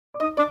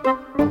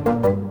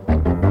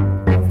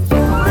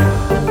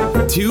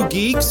Two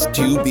Geeks,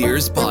 Two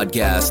Beers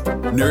podcast.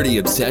 Nerdy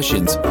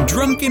obsessions,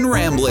 drunken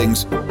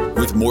ramblings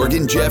with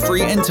Morgan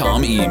Jeffrey and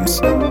Tom Eames.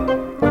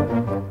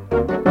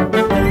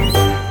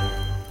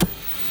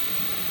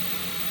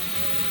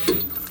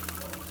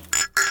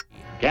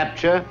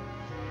 Capture,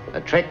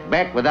 a trek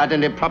back without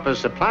any proper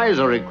supplies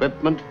or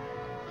equipment,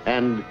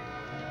 and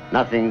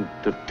nothing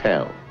to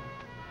tell.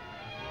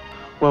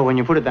 Well, when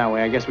you put it that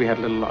way, I guess we had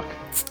a little luck.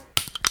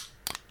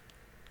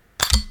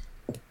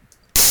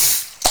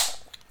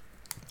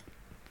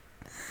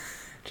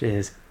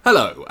 Cheers.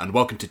 Hello, and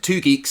welcome to Two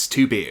Geeks,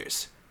 Two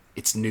Beers.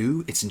 It's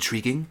new, it's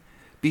intriguing.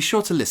 Be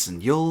sure to listen,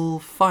 you'll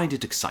find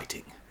it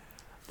exciting.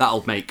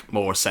 That'll make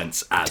more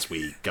sense as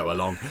we go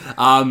along.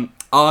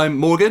 I'm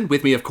Morgan,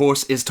 with me, of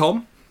course, is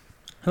Tom.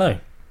 Hello.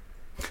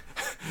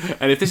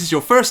 And if this is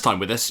your first time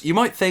with us, you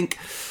might think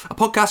a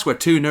podcast where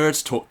two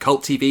nerds talk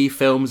cult TV,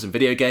 films, and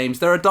video games,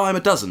 they're a dime a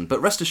dozen, but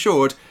rest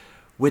assured,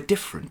 we're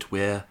different.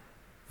 We're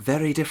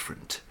very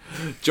different.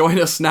 Join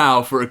us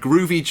now for a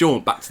groovy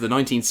jaunt back to the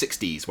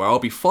 1960s, where I'll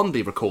be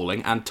fondly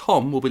recalling, and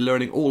Tom will be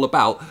learning all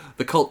about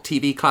the cult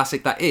TV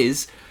classic that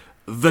is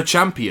The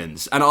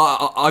Champions. And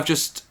I've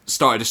just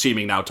started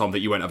assuming now, Tom, that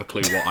you won't have a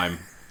clue what I'm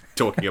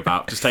talking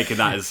about. Just taking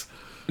that as...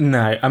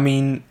 No, I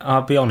mean,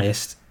 I'll be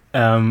honest.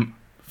 For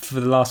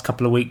the last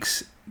couple of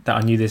weeks that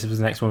I knew this was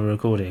the next one we were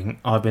recording,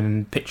 I've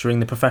been picturing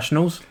The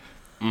Professionals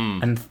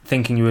and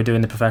thinking you were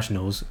doing The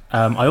Professionals.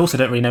 I also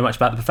don't really know much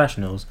about The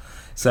Professionals,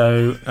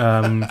 so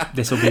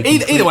this will be...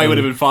 Either way would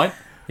have been fine.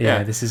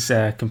 Yeah, this is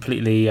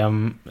completely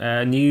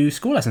a new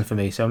school lesson for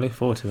me, so I'm looking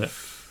forward to it.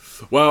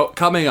 Well,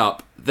 coming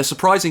up, the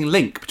surprising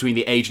link between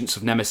the agents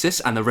of Nemesis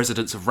and the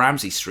residents of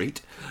Ramsay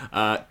Street,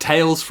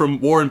 tales from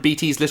Warren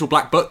Beatty's Little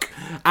Black Book,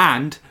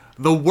 and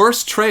the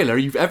worst trailer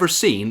you've ever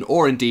seen,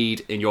 or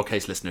indeed, in your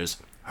case, listeners,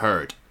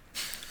 heard.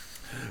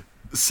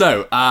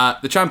 So,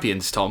 The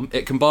Champions, Tom,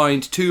 it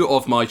combined two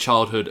of my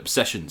childhood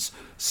obsessions,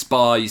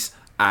 spies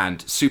and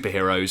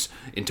superheroes,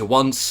 into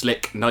one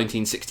slick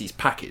 1960s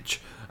package.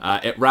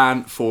 It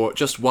ran for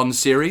just one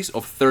series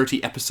of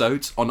 30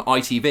 episodes on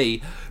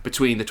ITV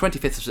between the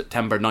 25th of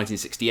September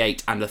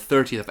 1968 and the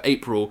 30th of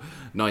April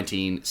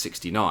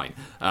 1969.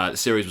 The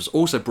series was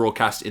also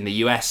broadcast in the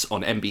US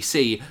on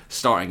NBC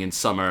starting in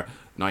summer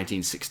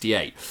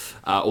 1968.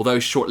 Although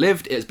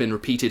short-lived, it has been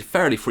repeated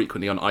fairly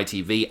frequently on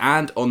ITV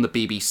and on the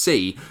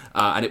BBC,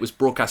 and it was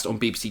broadcast on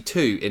BBC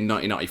Two in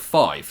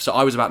 1995. So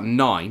I was about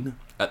 9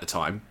 at the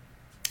time,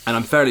 and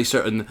I'm fairly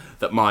certain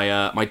that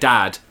my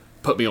dad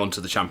put me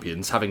onto The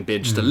Champions, having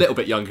been just a little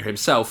bit younger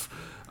himself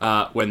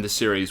when the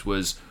series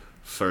was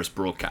first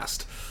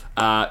broadcast.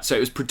 So it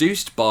was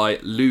produced by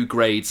Lew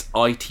Grade's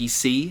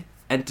ITC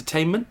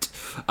Entertainment.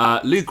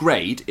 Lew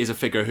Grade is a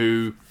figure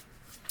who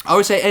I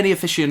would say any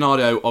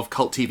aficionado of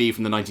cult TV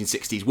from the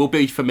 1960s will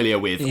be familiar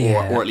with,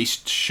 or at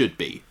least should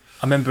be.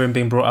 I remember him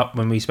being brought up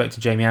when we spoke to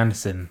Jamie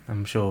Anderson.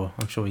 I'm sure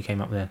he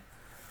came up there.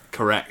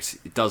 Correct.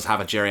 It does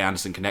have a Jerry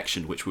Anderson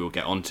connection, which we will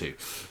get onto.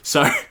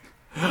 So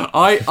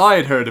I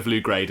had heard of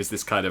Lew Grade as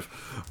this kind of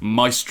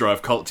maestro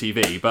of cult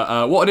TV,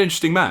 but what an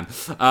interesting man.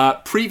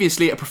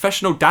 Previously a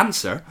professional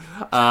dancer,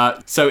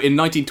 so in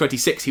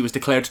 1926 he was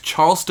declared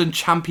Charleston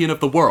Champion of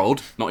the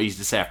World, not easy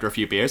to say after a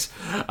few beers,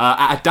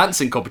 at a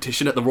dancing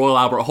competition at the Royal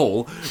Albert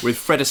Hall with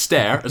Fred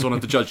Astaire as one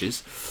of the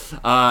judges.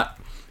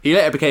 He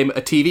later became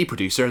a TV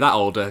producer, that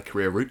old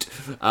career route,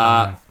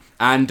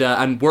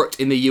 and worked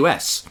in the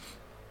US.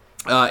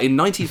 In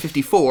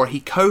 1954,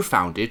 he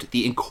co-founded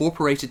the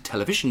Incorporated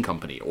Television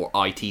Company, or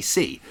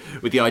ITC,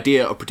 with the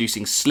idea of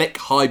producing slick,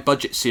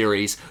 high-budget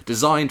series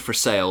designed for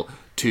sale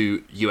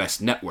to US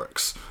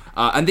networks.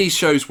 And these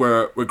shows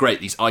were great,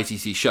 these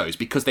ITC shows,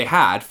 because they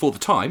had, for the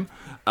time,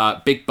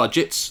 big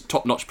budgets,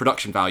 top-notch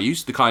production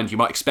values, the kind you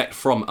might expect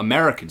from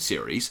American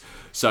series.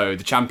 So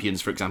The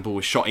Champions, for example,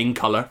 was shot in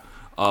colour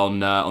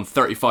on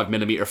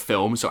 35mm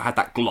film, so it had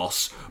that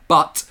gloss,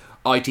 but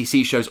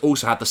ITC shows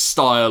also had the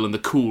style and the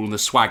cool and the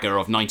swagger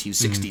of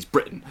 1960s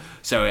Britain,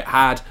 so it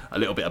had a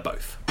little bit of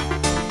both.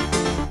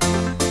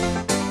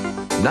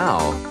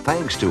 Now,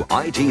 thanks to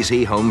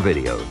ITC Home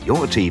Video,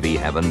 your TV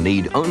heaven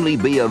need only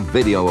be a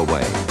video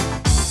away.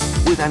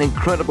 With an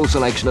incredible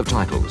selection of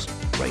titles,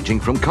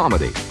 ranging from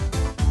comedy,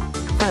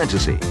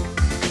 fantasy,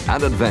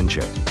 and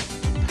adventure.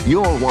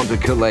 You'll want to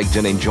collect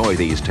and enjoy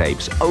these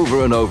tapes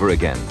over and over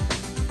again.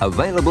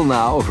 Available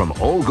now from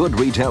all good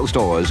retail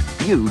stores,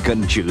 you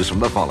can choose from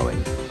the following.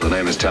 The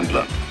name is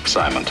Templar,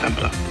 Simon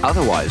Templar.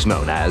 Otherwise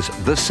known as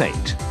The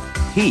Saint.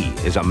 He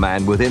is a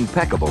man with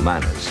impeccable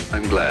manners.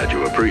 I'm glad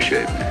you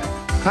appreciate me.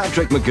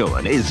 Patrick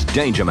McGowan is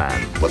Danger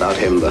Man. Without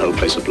him, the whole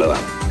place would blow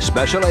up.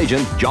 Special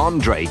Agent John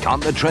Drake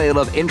on the trail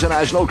of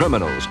international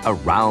criminals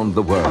around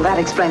the world. Well, that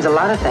explains a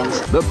lot of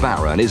things. The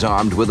Baron is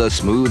armed with a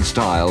smooth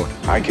style.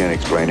 I can't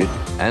explain it.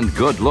 And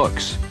good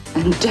looks.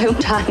 And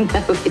don't I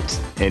know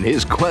it? In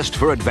his quest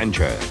for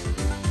adventure.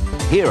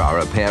 Here are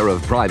a pair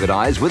of private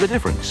eyes with a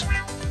difference.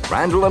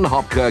 Randall and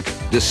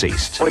Hopkirk,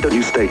 deceased. Why don't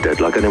you stay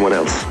dead like anyone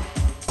else?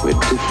 We're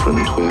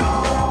different. We're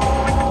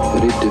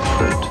very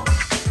different.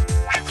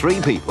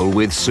 Three people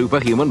with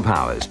superhuman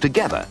powers.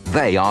 Together,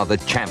 they are the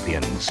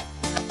champions.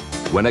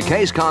 When a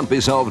case can't be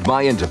solved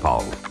by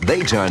Interpol,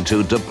 they turn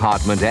to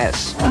Department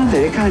S, Oh,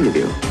 very kind of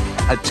you.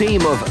 a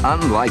team of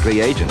unlikely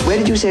agents. Where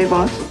did you say it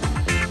was?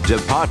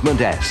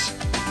 Department S.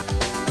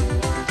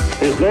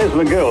 His name's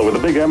McGill with a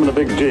big M and a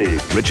big G.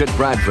 Richard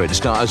Bradford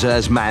stars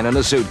as Man in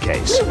a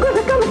Suitcase. You've got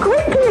to come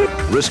quickly.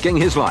 Risking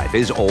his life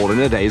is all in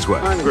a day's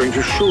work. I'm going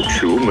to shoot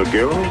you,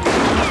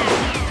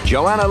 McGill.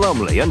 Joanna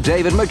Lumley and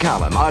David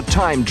McCallum are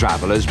time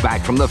travelers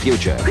back from the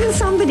future Well,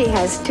 somebody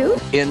has to.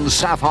 in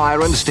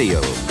Sapphire and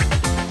Steel.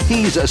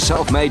 He's a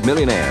self-made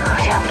millionaire,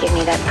 Don't give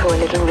me that poor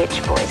little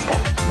rich boy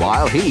stuff.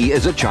 while he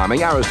is a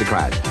charming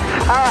aristocrat.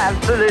 Oh,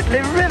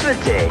 absolutely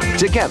riveting.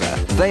 Together,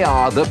 they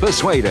are the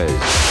Persuaders.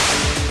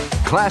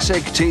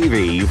 Classic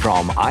TV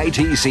from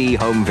ITC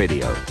Home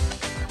Video.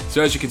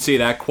 So as you can see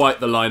there, quite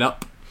the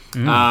lineup.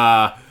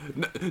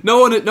 No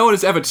one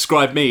has ever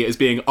described me as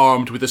being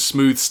armed with a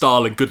smooth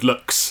style and good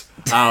looks,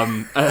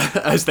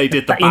 as they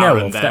did the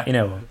Baron there. That you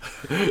know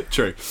of.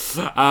 True.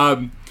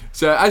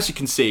 So as you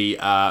can see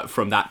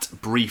from that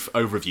brief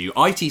overview,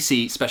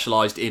 ITC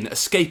specialised in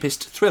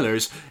escapist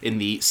thrillers in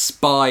the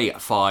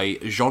spy-fi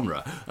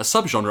genre, a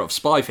subgenre of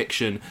spy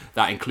fiction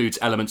that includes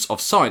elements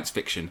of science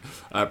fiction,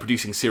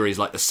 producing series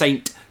like The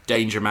Saint,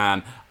 Danger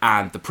Man,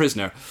 and The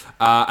Prisoner,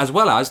 as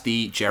well as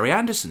the Jerry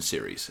Anderson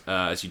series,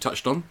 as you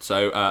touched on.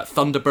 So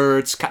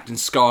Thunderbirds, Captain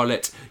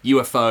Scarlet,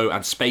 UFO,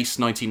 and Space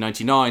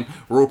 1999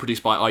 were all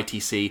produced by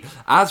ITC,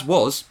 as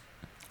was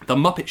The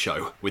Muppet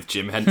Show with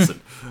Jim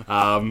Henson.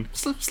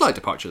 Slight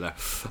departure there.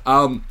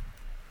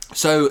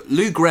 So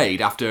Lou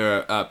Grade,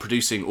 after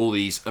producing all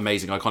these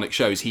amazing iconic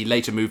shows, he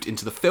later moved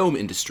into the film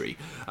industry,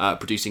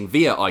 producing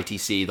via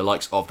ITC the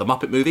likes of The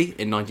Muppet Movie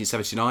in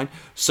 1979,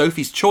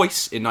 Sophie's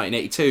Choice in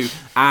 1982,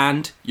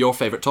 and your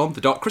favourite, Tom,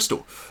 The Dark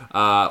Crystal,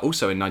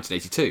 also in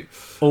 1982.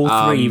 All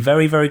three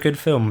very, very good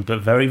films,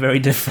 but very, very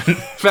different.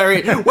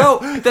 Very well.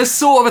 There's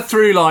sort of a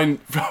through line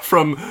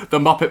from The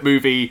Muppet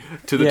Movie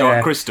to The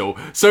Dark Crystal.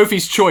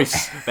 Sophie's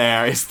Choice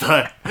there is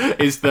the.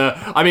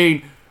 I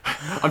mean,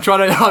 I'm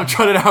trying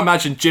to now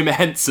imagine Jim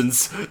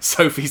Henson's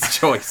Sophie's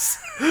Choice,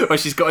 where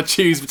she's got to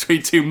choose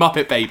between two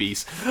Muppet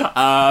babies.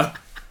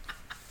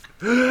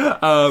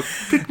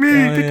 Pick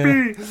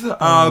me.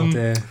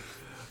 Dear.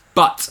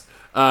 But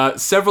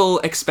several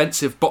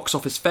expensive box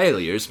office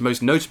failures,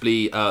 most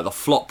notably the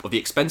flop of the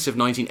expensive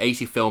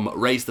 1980 film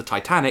Raise the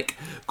Titanic,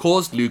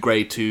 caused Lou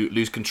Grade to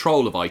lose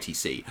control of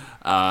ITC,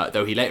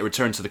 though he later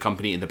returned to the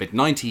company in the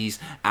mid-90s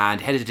and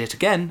headed it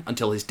again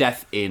until his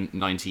death in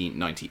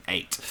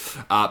 1998.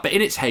 But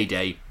in its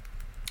heyday,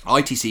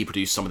 ITC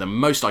produced some of the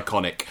most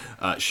iconic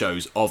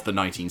shows of the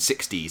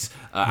 1960s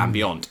and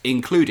beyond,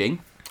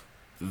 including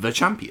The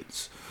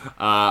Champions,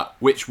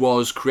 which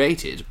was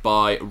created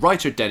by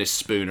writer Dennis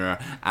Spooner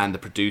and the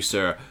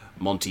producer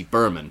Monty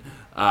Berman.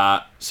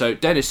 So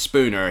Dennis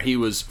Spooner, he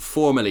was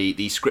formerly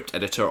the script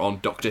editor on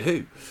Doctor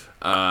Who.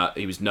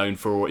 He was known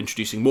for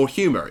introducing more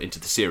humour into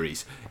the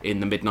series in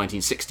the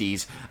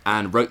mid-1960s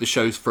and wrote the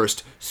show's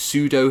first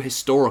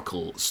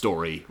pseudo-historical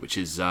story, which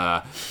is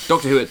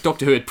Doctor Who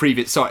had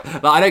previous... Sorry,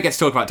 I don't get to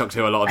talk about Doctor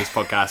Who a lot on this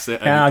podcast.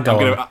 I'm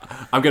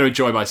going to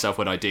enjoy myself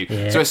when I do.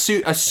 Yeah. So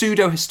a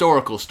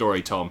pseudo-historical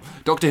story, Tom.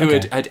 Doctor Who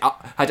had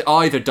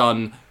either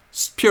done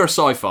pure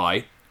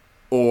sci-fi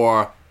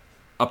or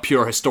a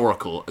pure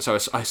historical. So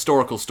a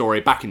historical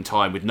story back in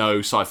time with no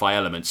sci-fi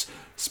elements.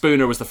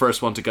 Spooner was the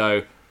first one to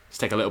go... Let's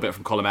take a little bit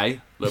from column A,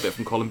 a little bit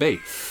from column B.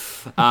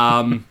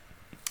 And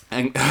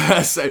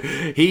so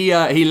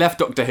he left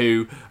Doctor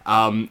Who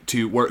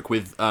to work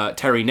with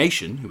Terry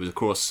Nation, who was, of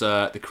course,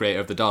 the creator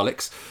of the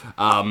Daleks,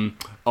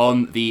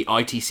 on the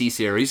ITC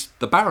series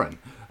The Baron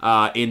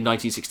in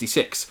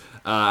 1966.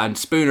 And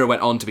Spooner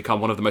went on to become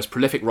one of the most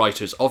prolific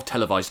writers of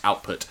televised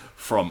output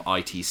from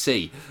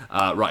ITC,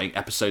 writing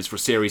episodes for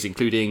series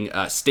including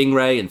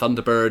Stingray and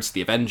Thunderbirds,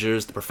 The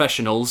Avengers, The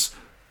Professionals,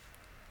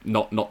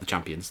 not the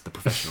Champions, The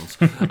Professionals.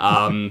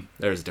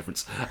 There is a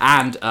difference.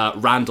 And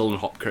Randall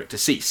and Hopkirk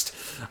Deceased.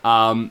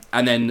 And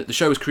then the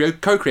show was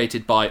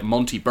co-created by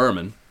Monty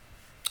Berman,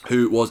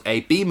 who was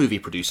a B-movie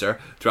producer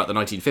throughout the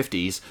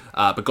 1950s,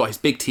 but got his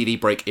big TV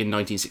break in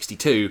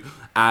 1962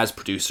 as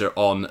producer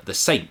on The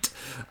Saint.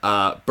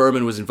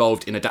 Berman was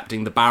involved in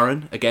adapting The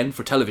Baron, again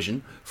for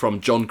television, from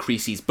John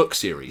Creasy's book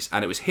series,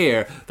 and it was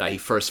here that he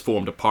first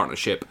formed a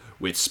partnership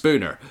with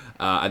Spooner,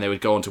 and they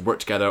would go on to work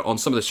together on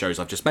some of the shows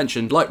I've just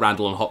mentioned, like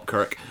Randall and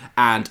Hopkirk,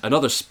 and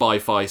another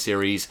spy-fi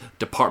series,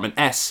 Department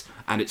S,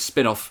 and its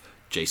spin-off,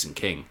 Jason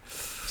King.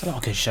 There's a lot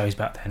of good shows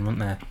back then, weren't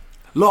there?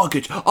 A lot of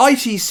good...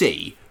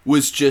 ITC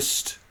was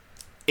just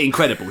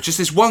incredible. Just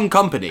this one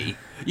company.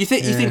 You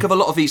think of a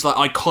lot of these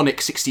like iconic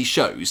 60s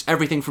shows,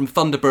 everything from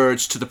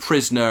Thunderbirds to The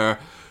Prisoner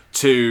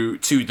to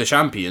The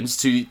Champions,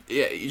 to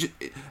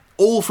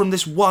all from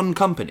this one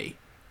company.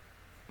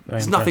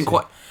 There's nothing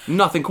quite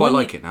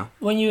like it now.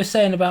 When you were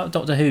saying about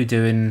Doctor Who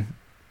doing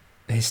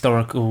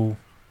historical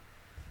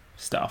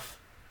stuff,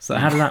 so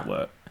how does that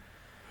work?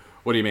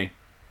 What do you mean?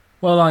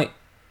 Well, like,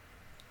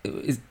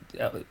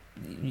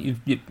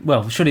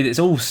 well, surely it's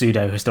all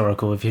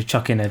pseudo-historical if you're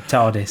chucking a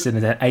TARDIS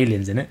and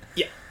aliens in it.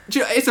 Yeah,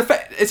 it's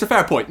a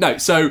fair point. No,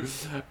 so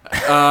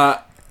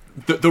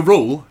the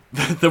rule,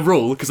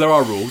 because there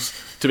are rules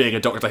to being a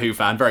Doctor Who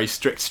fan, very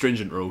strict,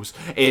 stringent rules,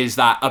 is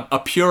that a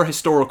pure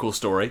historical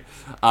story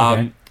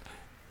has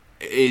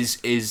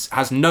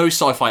no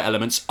sci-fi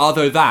elements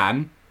other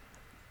than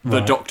the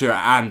Doctor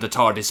and the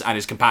TARDIS and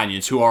his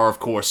companions, who are, of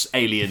course,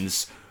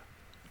 aliens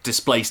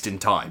displaced in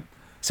time.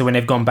 So when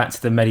they've gone back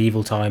to the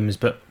medieval times,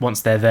 but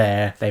once they're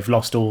there, they've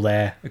lost all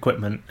their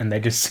equipment and they're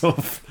just sort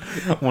of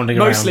wandering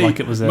around like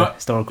it was a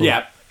historical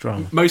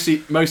drama.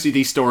 Mostly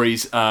these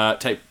stories were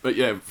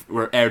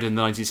aired in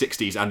the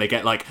 1960s, and they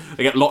get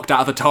locked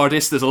out of the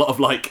TARDIS. There's a lot of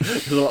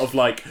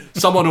like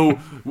someone will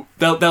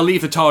they'll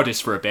leave the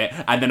TARDIS for a bit,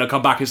 and then they'll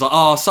come back and it's like,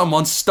 oh,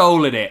 someone's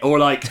stolen it, or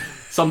like.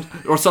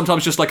 Or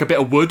sometimes just like a bit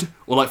of wood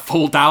will like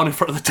fall down in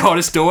front of the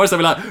TARDIS doors. They'll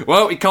be like,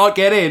 well, we can't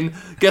get in.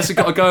 Guess we've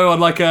got to go on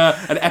like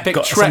an epic trek.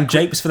 Got some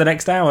japes for the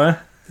next hour.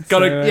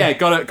 Gotta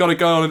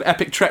go on an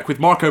epic trek with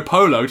Marco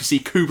Polo to see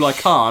Kublai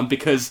Khan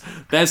because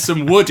there's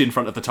some wood in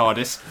front of the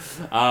TARDIS.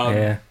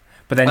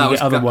 But then you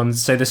get other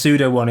ones. So the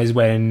pseudo one is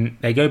when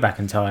they go back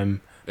in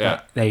time.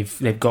 Yeah,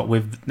 they've got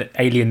with the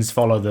aliens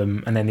follow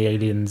them, and then the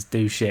aliens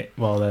do shit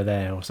while they're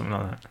there or something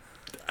like that.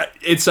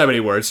 In so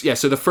many words, yeah.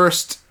 So the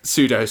first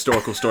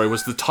pseudo-historical story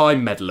was The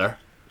Time Meddler.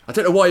 I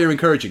don't know why you're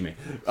encouraging me.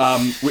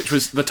 Which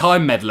was The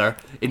Time Meddler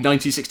in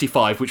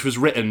 1965, which was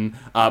written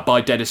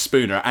by Dennis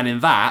Spooner, and in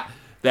that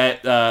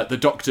the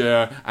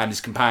Doctor and his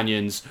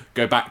companions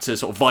go back to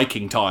sort of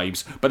Viking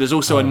times. But there's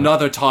also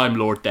another Time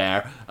Lord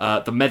there,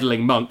 the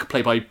meddling monk,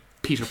 played by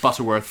Peter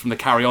Butterworth from the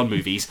Carry On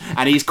movies,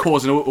 and he's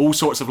causing all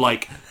sorts of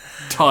like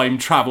time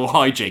travel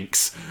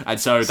hijinks. And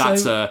so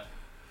that's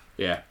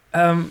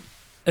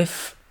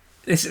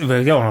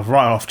we're going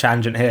right off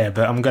tangent here,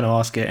 but I'm going to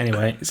ask it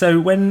anyway.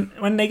 So when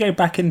they go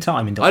back in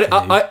time in Doctor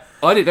Who...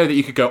 I didn't know that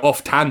you could go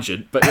off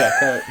tangent, but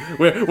yeah,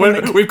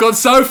 we've gone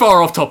so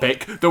far off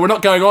topic that we're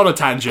not going on a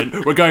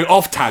tangent, we're going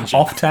off tangent.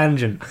 Off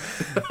tangent.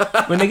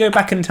 When they go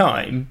back in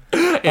time,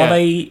 are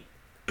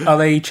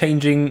they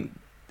changing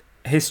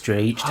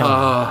history each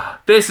time?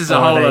 This is a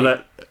whole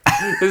other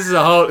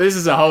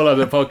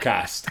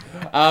podcast.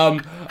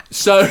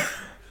 So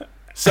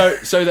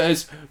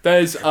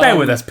there's bear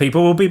with us,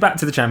 people. We'll be back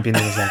to the champions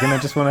in a second. I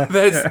just want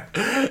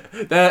to.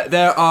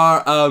 There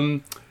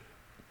are.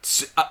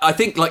 I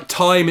think like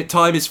time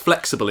is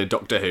flexible in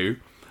Doctor Who,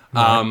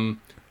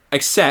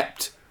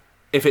 except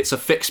if it's a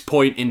fixed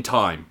point in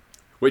time,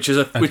 which is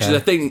a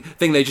thing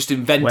they just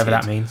invented. Whatever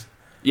that means.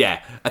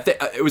 Yeah,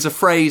 it was a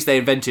phrase they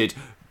invented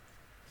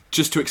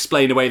just to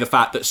explain away the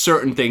fact that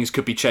certain things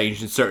could be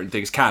changed and certain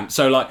things can't.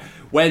 So like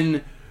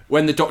when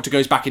the Doctor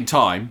goes back in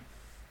time,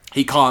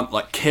 he can't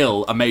like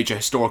kill a major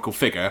historical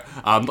figure,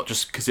 not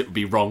just because it would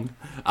be wrong,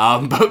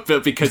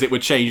 but because it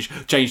would change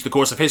the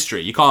course of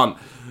history. You can't.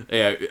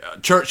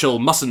 Churchill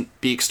mustn't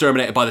be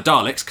exterminated by the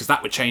Daleks because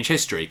that would change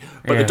history.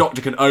 But the Doctor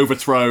can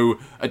overthrow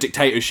a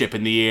dictatorship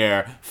in the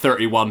year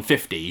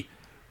 3150.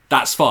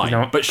 That's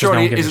fine. But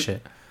surely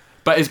isn't.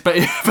 But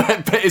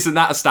isn't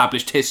that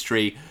established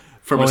history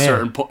from a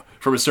certain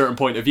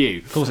point of view?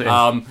 Of course it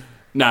is.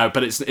 No,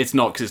 but it's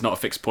not, because it's not a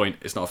fixed point.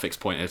 It's not a fixed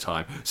point at a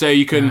time. So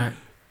you can.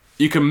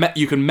 You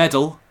can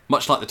meddle,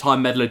 much like the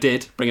Time Meddler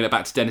did, bringing it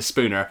back to Dennis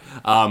Spooner.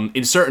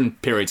 In certain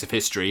periods of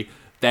history,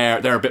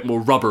 they're a bit more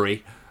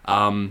rubbery,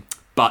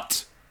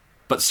 but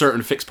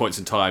certain fixed points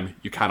in time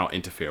you cannot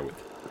interfere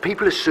with.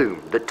 People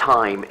assume that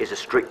time is a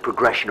strict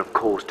progression of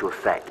cause to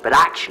effect, but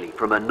actually,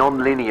 from a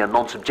non-linear,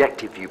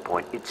 non-subjective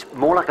viewpoint, it's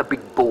more like a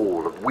big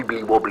ball of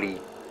wibbly-wobbly,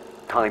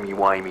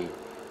 timey-wimey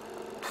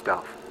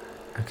stuff.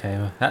 Okay,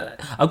 well,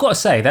 I've got to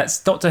say, that's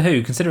Doctor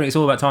Who, considering it's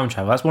all about time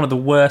travel, that's one of the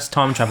worst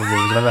time travel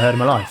rules I've ever heard in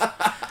my life.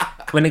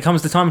 When it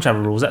comes to time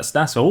travel rules,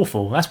 that's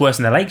awful. That's worse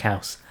than the Lake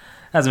House.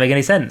 That doesn't make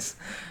any sense.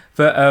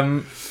 But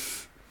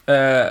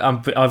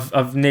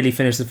I've nearly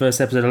finished the first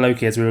episode of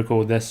Loki as we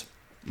record this,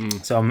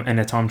 so I'm in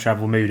a time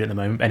travel mood at the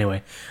moment.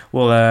 Anyway,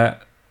 maybe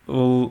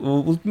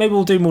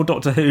we'll do more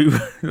Doctor Who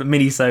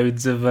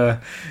mini-sodes of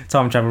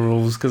time travel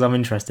rules, because I'm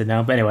interested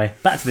now. But anyway,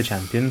 back to the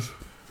champions.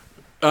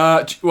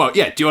 Well,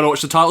 yeah. Do you want to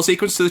watch the title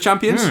sequence to the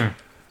champions?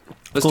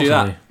 Let's do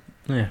that.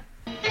 Yeah.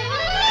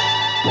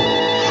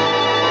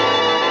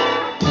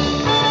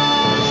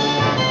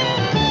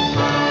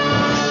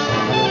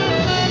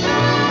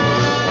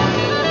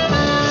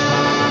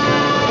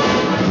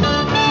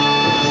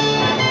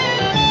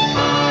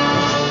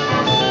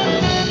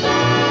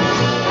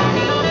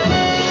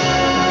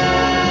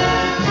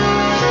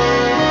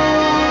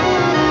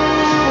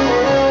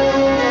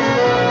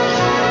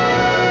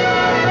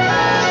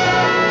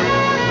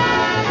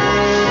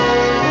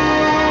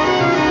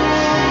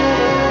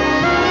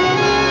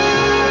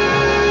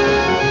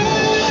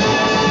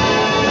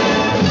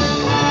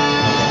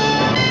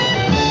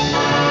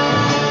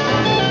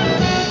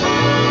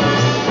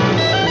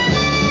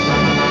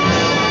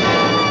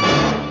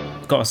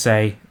 Got to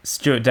say,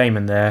 Stuart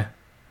Damon there,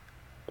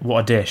 what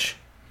a dish.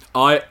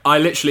 I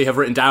literally have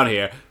written down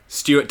here,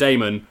 Stuart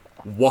Damon,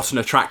 what an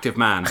attractive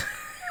man.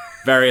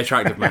 Very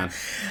attractive man.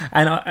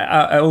 And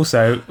I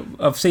also,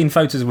 I've seen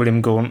photos of William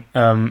Gaunt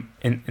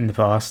in the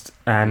past,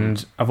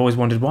 and I've always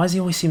wondered, why does he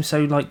always seem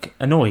so like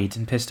annoyed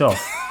and pissed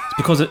off? It's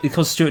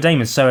Because Stuart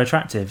Damon's so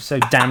attractive, so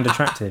damned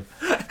attractive.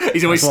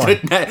 He's always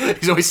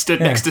stood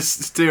next to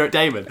Stuart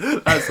Damon.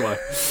 That's why.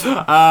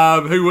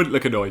 Who wouldn't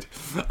look annoyed?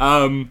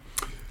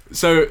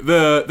 So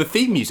the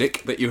theme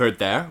music that you heard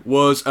there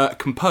was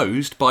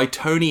composed by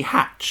Tony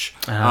Hatch,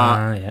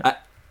 a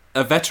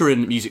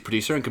veteran music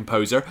producer and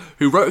composer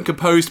who wrote and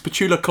composed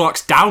Petula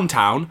Clark's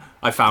Downtown,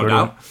 I found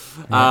out.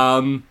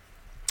 Yeah.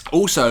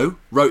 Also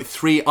wrote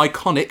 3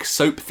 iconic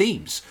soap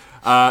themes.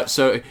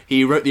 So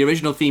he wrote the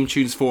original theme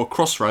tunes for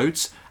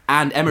Crossroads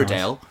and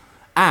Emmerdale,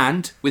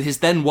 and with his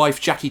then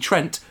wife Jackie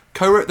Trent,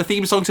 co-wrote the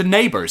theme song to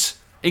Neighbours.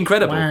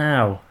 Incredible.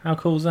 Wow, how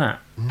cool is that?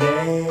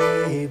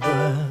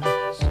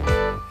 Neighbours,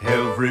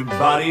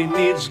 everybody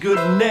needs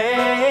good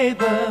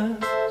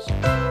neighbours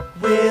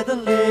with a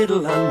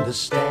little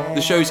understanding.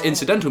 The show's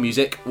incidental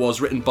music was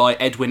written by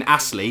Edwin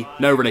Astley,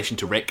 no relation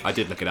to Rick, I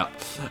did look it up.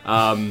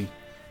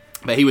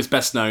 But he was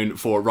best known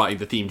for writing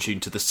the theme tune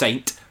to The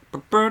Saint,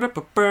 and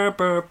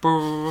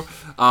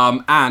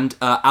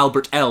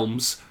Albert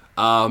Elms,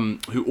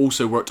 who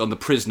also worked on The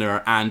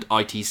Prisoner and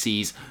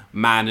ITC's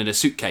Man in a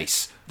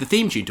Suitcase, the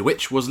theme tune to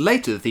which was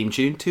later the theme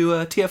tune to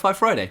TFI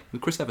Friday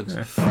with Chris Evans.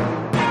 Yeah.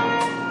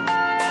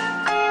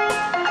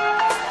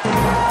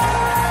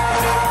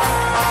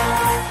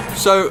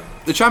 So,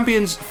 The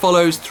Champions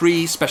follows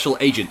 3 special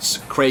agents,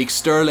 Craig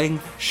Sterling,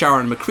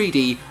 Sharon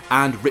McCready,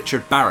 and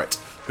Richard Barrett,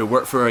 who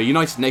work for a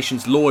United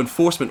Nations law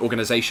enforcement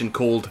organisation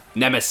called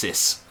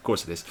Nemesis, of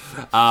course it is,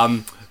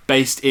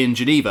 based in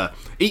Geneva.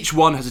 Each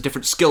one has a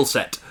different skill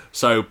set.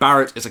 So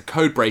Barrett is a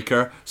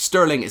codebreaker,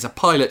 Sterling is a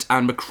pilot,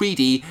 and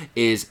McCready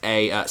is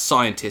a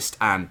scientist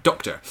and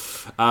doctor.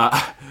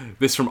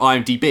 This from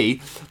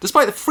IMDb.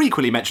 Despite the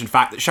frequently mentioned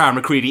fact that Sharon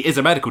McCready is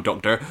a medical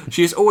doctor,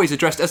 she is always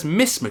addressed as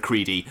Miss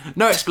McCready.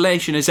 No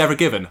explanation is ever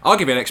given. I'll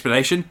give you an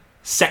explanation.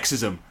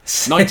 Sexism.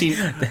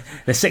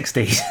 The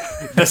 60s.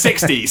 The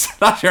 60s.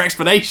 That's your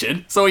explanation.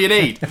 That's all you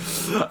need.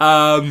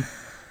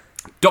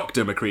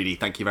 Dr. McCready,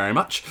 thank you very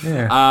much.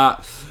 Yeah.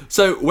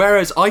 So,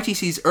 whereas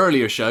ITC's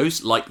earlier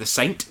shows, like The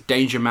Saint,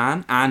 Danger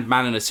Man, and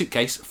Man in a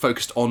Suitcase,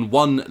 focused on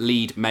one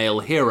lead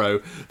male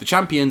hero, The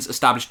Champions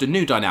established a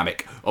new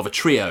dynamic of a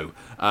trio.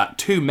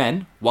 2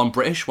 men, 1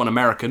 British, 1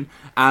 American,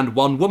 and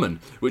 1 woman,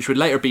 which would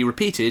later be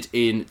repeated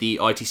in the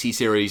ITC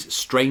series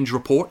Strange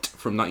Report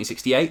from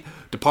 1968,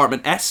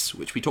 Department S,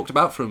 which we talked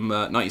about from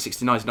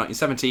 1969 to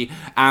 1970,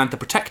 and The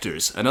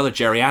Protectors, another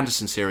Jerry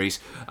Anderson series,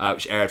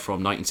 which aired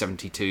from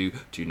 1972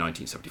 to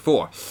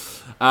 1974.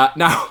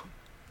 Now,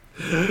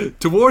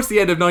 towards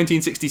the end of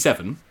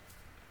 1967,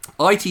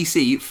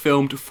 ITC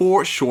filmed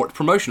 4 short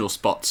promotional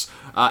spots,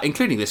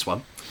 including this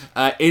one,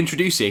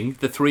 introducing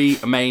the 3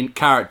 main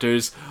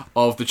characters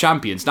of The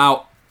Champions.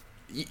 Now,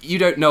 you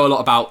don't know a lot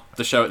about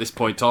the show at this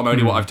point, Tom,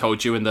 only what I've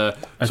told you in the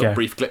sort of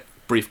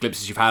brief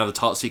glimpses you've had of the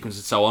title sequence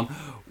and so on.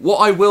 What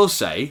I will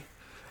say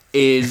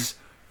is,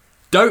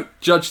 don't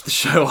judge the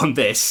show on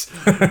this,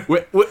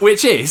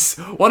 which is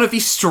one of the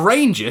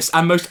strangest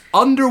and most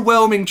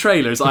underwhelming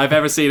trailers I've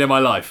ever seen in my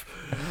life.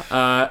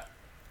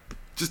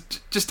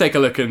 Just take a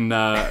look and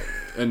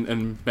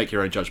make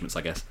your own judgments,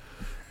 I guess.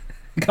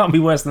 It can't be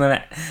worse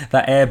than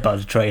that Air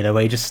Bud trailer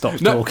where he just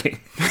stops talking.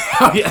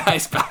 Oh yeah,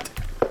 it's bad.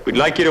 We'd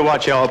like you to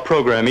watch our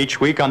program each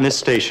week on this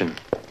station.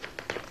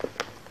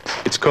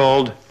 It's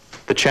called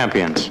The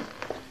Champions.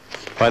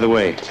 By the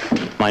way,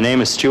 my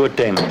name is Stuart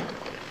Damon.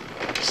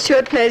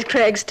 Stuart plays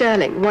Craig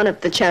Sterling, one of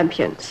the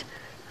champions.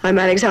 I'm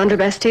Alexandra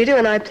Bastido,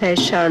 and I play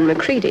Sharon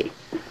McCready.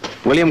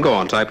 William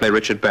Gaunt, I play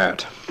Richard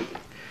Barrett.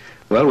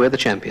 Well, we're the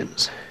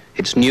champions.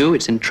 It's new,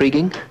 it's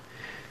intriguing.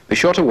 Be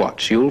sure to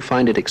watch, you'll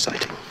find it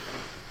exciting.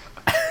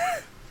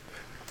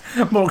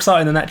 More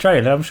exciting than that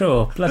trailer, I'm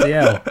sure. Bloody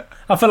hell.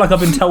 I feel like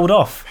I've been told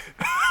off.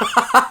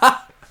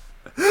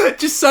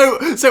 Just so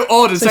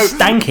odd and so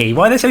stanky.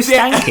 Why are they so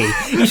stanky?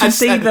 You should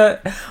see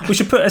that. We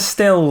should put a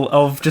still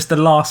of just the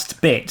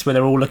last bit where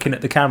they're all looking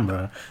at the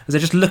camera, as they're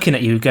just looking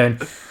at you, going,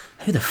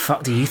 "Who the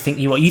fuck do you think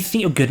you are? You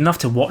think you're good enough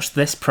to watch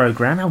this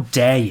program? How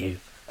dare you?"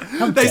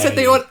 They said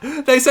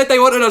they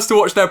wanted us to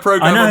watch their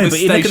program. I know, on this but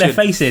station. You look at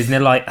their faces and they're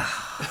like,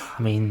 I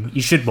mean,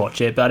 you should watch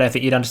it, but I don't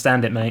think you'd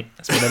understand it, mate.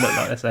 That's what they look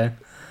like. They're saying.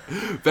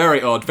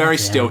 Very odd, very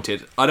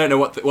stilted. I don't know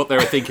what they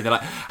were thinking. They're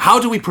like, how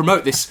do we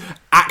promote this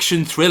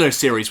action thriller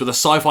series with a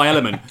sci-fi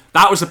element?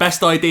 That was the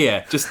best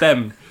idea. Just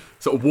them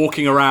sort of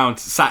walking around,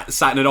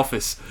 sat in an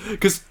office.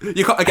 Because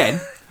you can't,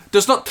 again,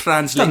 does not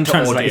translate to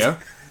audio.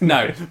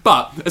 No,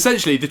 but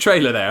essentially the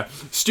trailer there,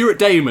 Stuart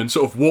Damon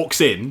sort of walks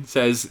in,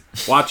 says,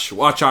 watch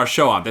our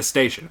show on this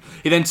station.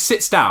 He then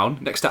sits down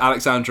next to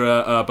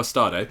Alexandra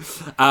Bastardo,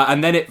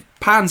 and then it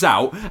pans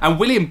out, and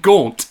William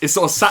Gaunt is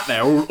sort of sat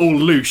there all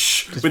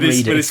louche with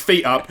his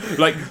feet up,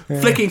 like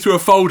flicking through a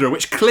folder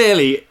which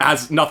clearly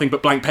has nothing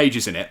but blank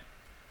pages in it,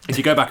 if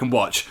you go back and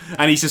watch.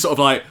 And he's just sort of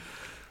like,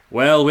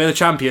 well, we're the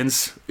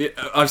champions.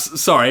 I'm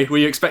sorry, were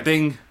you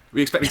expecting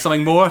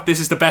something more? This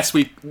is the best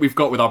we've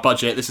got with our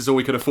budget. This is all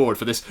we could afford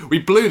for this. We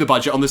blew the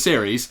budget on the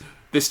series.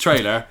 This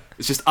trailer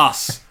is just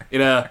us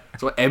in a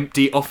sort of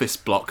empty office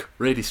block.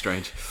 Really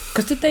strange.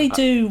 Because did they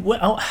do?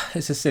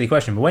 It's a silly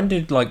question, but when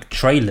did like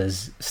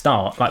trailers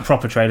start? Like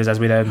proper trailers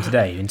as we know them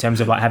today, in terms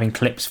of like having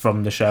clips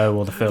from the show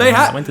or the film. They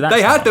had when did that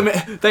they start? had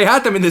them. They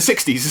had them in the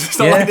 60s. It's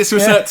not like this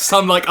was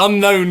some like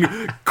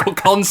unknown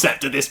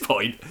concept at this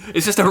point.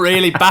 It's just a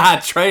really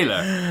bad trailer.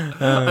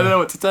 I don't know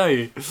what to tell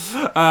you.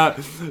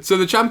 So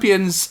the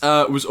Champions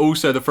was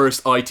also the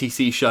first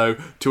ITC show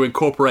to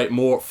incorporate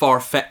more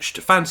far-fetched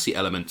fantasy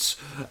elements.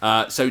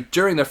 So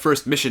during their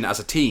first mission as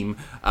a team,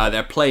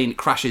 their plane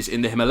crashes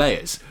in the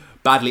Himalayas.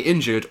 Badly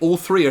injured, all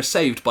three are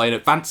saved by an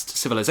advanced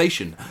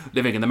civilization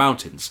living in the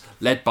mountains,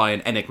 led by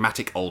an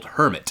enigmatic old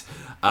hermit.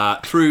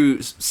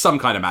 Through some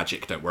kind of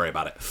magic, don't worry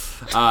about it.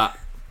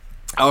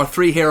 Our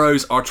three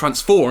heroes are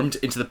transformed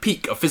into the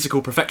peak of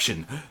physical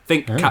perfection.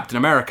 Think Captain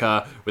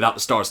America without the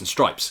stars and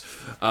stripes.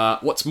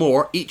 What's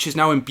more, each is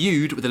now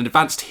imbued with an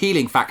advanced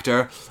healing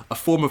factor, a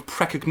form of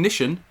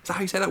precognition. Is that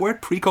how you say that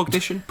word?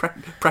 Precognition?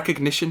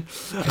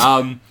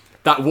 Precognition?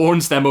 That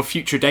warns them of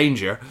future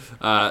danger,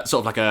 sort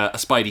of like a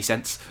Spidey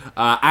sense.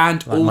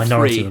 And like all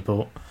Minority three...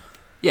 Report.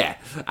 Yeah,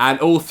 and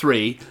all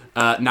three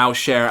now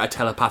share a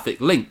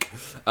telepathic link.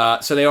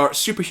 So they are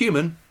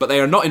superhuman, but they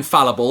are not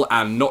infallible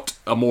and not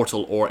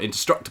immortal or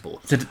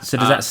indestructible. So does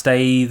that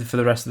stay for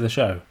the rest of the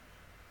show?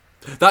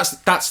 That's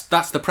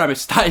the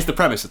premise. That is the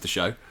premise of the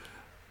show.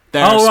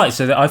 Oh right,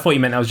 so I thought you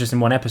meant that was just in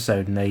one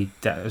episode, and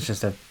that was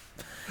just a.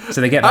 So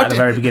they get that at the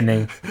very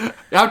beginning.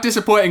 How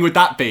disappointing would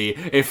that be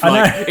if,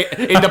 like,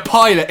 in the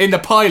pilot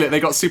they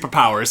got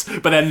superpowers,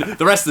 but then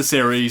the rest of the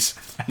series,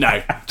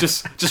 no,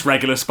 just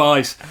regular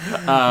spies.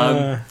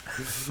 I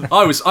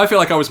feel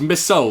like I was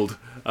missold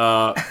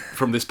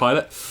from this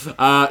pilot.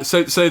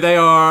 So they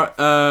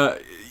are.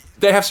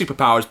 They have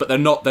superpowers, but they're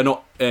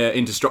not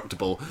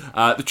indestructible.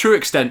 The true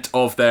extent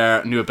of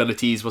their new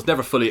abilities was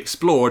never fully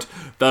explored,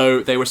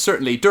 though they were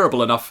certainly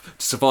durable enough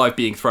to survive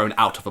being thrown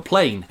out of a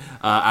plane,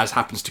 as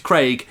happens to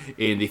Craig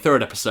in the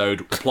third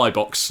episode, Reply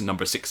Box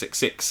number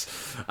 666.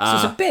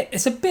 So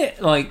it's a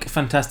bit like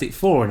Fantastic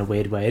Four in a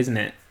weird way, isn't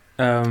it?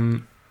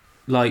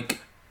 Like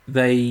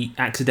they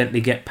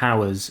accidentally get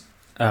powers,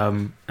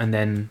 and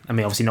then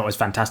obviously not as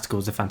fantastical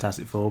as the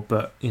Fantastic Four,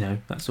 but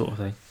that sort of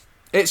thing.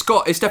 It's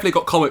definitely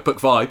got comic book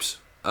vibes,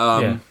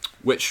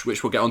 which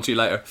we'll get onto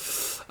later.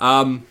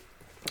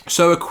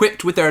 So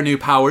equipped with their new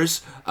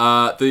powers,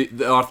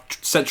 our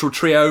central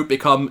trio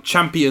become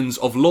champions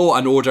of law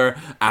and order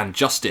and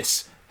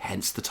justice,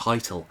 hence the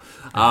title.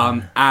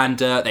 And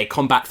they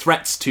combat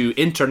threats to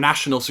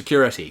international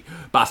security,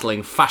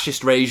 battling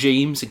fascist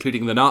regimes,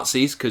 including the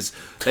Nazis, because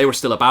they were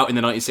still about in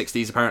the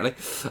 1960s apparently,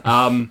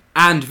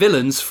 and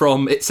villains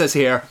from, it says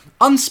here,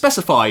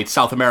 unspecified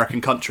South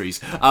American countries,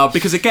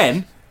 because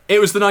again, it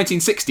was the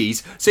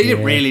 1960s, so you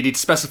didn't really need to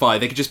specify.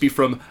 They could just be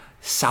from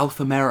South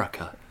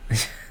America.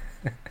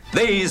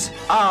 These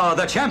are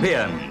the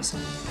Champions,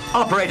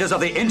 operators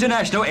of the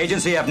International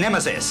Agency of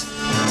Nemesis,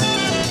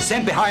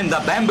 sent behind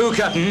the bamboo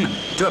curtain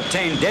to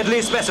obtain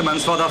deadly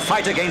specimens for the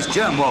fight against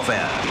germ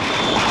warfare.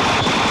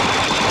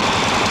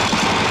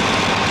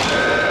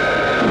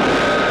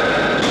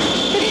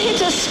 It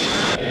hit us.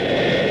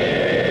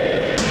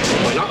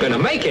 We're not going to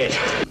make it.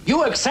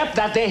 You accept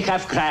that they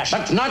have crashed,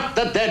 but not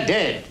that they're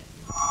dead.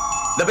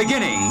 The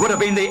beginning would have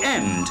been the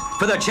end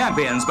for the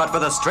Champions, but for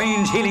the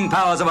strange healing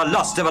powers of a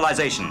lost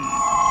civilization.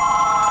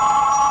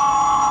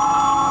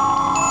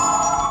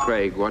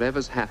 Craig,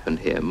 whatever's happened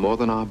here, more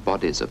than our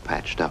bodies are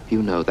patched up.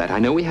 You know that. I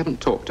know we haven't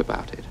talked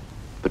about it,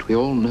 but we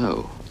all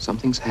know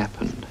something's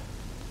happened.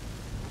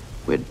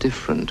 We're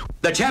different.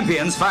 The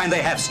Champions find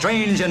they have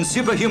strange and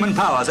superhuman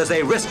powers as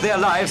they risk their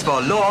lives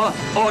for law,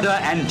 order,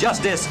 and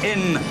justice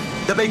in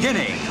The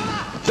Beginning,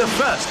 the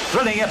first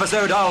thrilling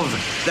episode of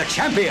The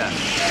Champion.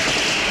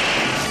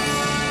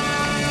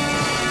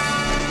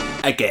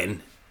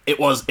 Again, it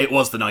was the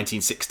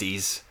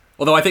 1960s.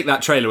 Although I think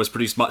that trailer was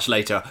produced much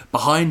later.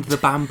 Behind the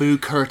bamboo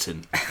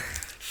curtain.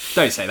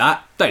 Don't say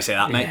that. Don't say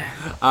that, mate.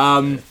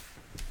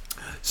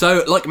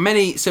 So, like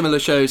many similar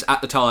shows at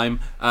the time,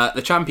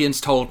 the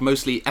Champions told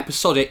mostly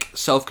episodic,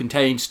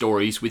 self-contained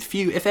stories with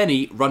few, if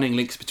any, running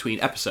links between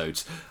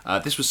episodes.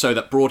 This was so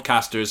that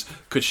broadcasters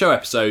could show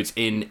episodes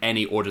in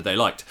any order they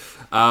liked.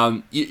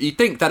 You'd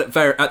think that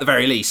at the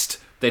very least,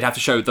 they'd have to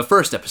show the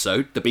first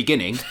episode, the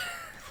beginning,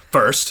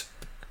 first.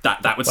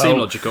 That would seem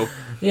logical.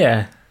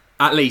 Yeah.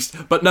 At least.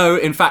 But no,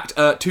 in fact,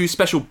 two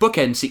special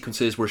bookend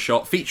sequences were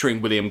shot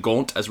featuring William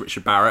Gaunt as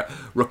Richard Barrett,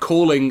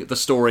 recalling the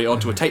story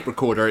onto a tape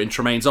recorder in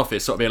Tremaine's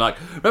office, sort of being like,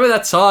 remember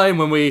that time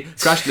when we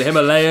crashed the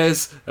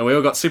Himalayas and we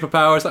all got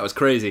superpowers? That was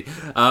crazy.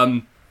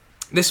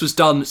 This was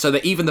done so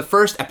that even the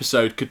first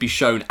episode could be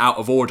shown out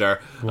of order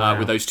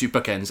with those two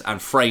bookends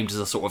and framed as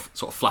a sort of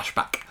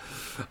flashback.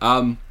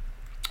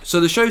 So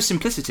the show's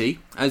simplicity,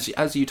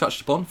 as you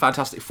touched upon,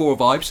 Fantastic Four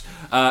vibes,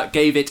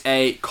 gave it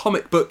a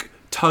comic book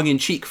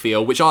tongue-in-cheek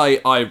feel, which I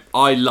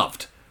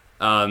loved.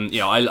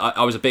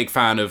 I was a big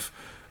fan of,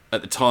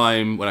 at the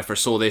time when I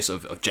first saw this,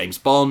 of James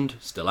Bond,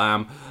 still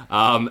am,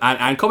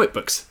 and comic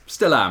books,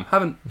 still am.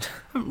 Haven't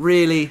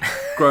really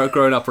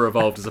grown up or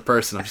evolved as a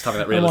person. I'm just having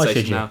that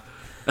realization now.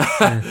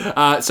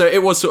 So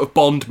it was sort of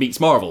Bond meets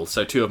Marvel,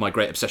 so two of my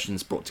great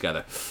obsessions brought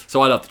together.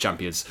 So I love the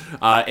Champions.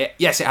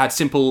 Yes, it had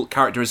simple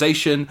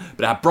characterization,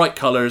 but it had bright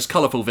colours,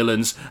 colourful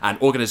villains,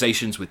 and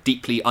organisations with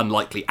deeply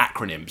unlikely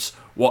acronyms.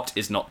 What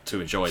is not to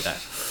enjoy there?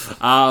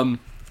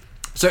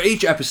 So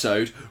each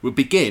episode would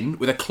begin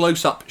with a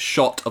close-up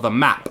shot of a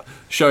map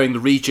showing the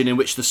region in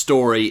which the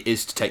story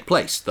is to take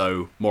place,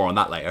 though more on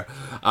that later,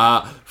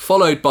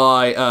 followed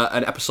by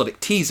an episodic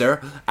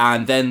teaser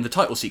and then the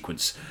title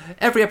sequence.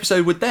 Every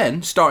episode would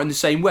then start in the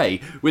same way,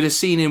 with a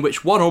scene in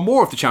which one or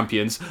more of the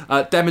champions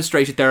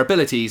demonstrated their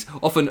abilities,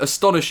 often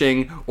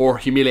astonishing or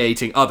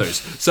humiliating others.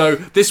 So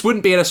this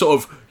wouldn't be in a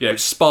sort of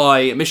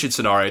spy mission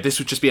scenario, this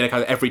would just be in a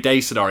kind of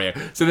everyday scenario.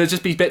 So there'd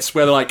just be bits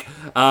where like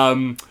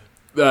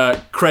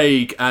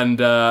Craig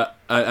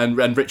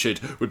and Richard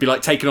would be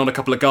like taking on a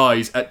couple of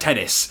guys at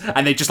tennis,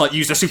 and they just like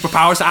use their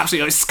superpowers to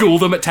absolutely like school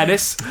them at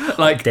tennis,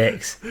 like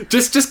dicks.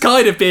 Just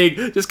kind of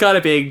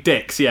being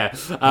dicks. Yeah.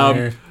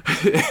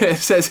 It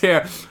says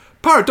here,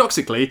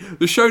 paradoxically,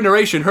 the show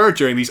narration heard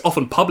during these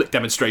often public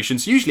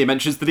demonstrations usually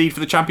mentions the need for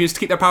the champions to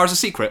keep their powers a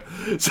secret.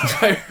 So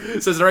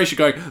says narration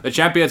going, the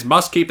champions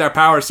must keep their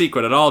powers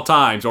secret at all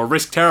times or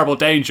risk terrible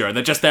danger, and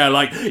they're just there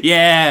like,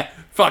 yeah,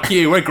 fuck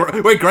you,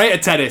 we're great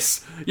at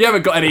tennis. You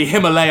haven't got any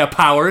Himalaya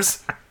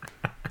powers.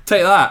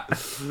 Take that.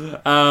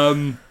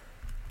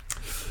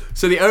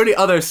 So the only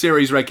other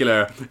series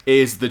regular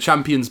is the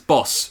Champions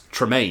boss,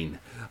 Tremaine.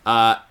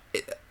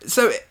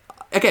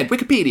 Again,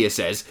 Wikipedia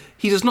says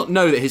he does not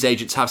know that his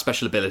agents have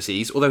special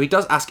abilities, although he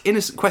does ask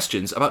innocent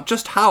questions about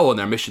just how on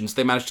their missions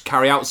they managed to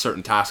carry out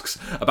certain tasks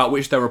about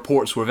which their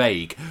reports were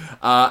vague.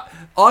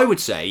 I would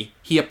say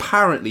he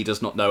apparently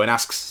does not know and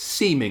asks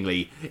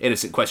seemingly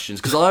innocent questions,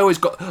 because I always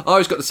got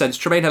the sense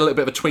Tremaine had a little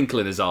bit of a twinkle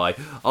in his eye.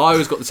 I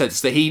always got the sense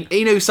that he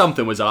knew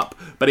something was up,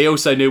 but he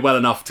also knew well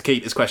enough to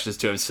keep his questions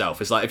to himself.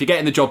 It's like, if you're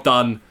getting the job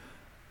done,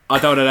 I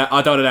don't know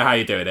how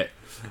you're doing it.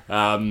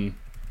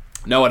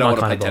 No, I don't want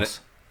to play tennis.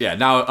 Yeah,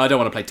 now I don't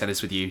want to play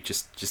tennis with you.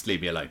 Just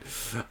leave me alone.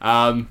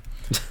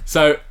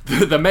 So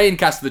the main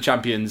cast of the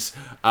Champions,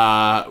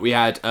 we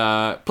had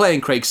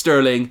playing Craig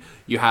Sterling.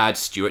 You had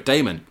Stuart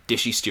Damon,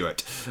 Dishy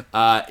Stewart.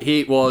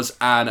 He was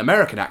an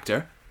American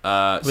actor.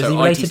 Was he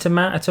related to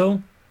Matt at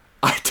all?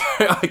 I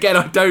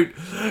don't.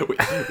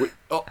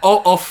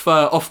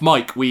 Off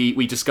mic,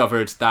 we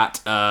discovered that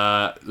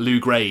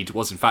Lou Grade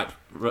was in fact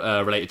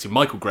related to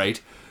Michael Grade,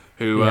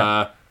 who.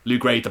 Yeah. Lou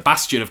Grade, the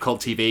bastion of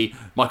cult TV.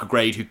 Michael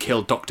Grade, who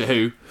killed Doctor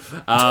Who.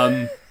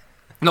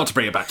 Not to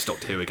bring it back to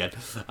Doctor Who again.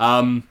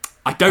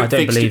 I don't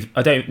think he's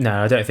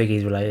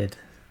related.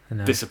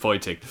 No.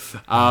 Disappointing.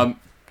 I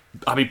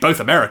mean,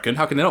 both American.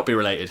 How can they not be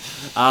related?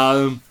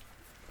 So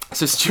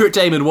Stuart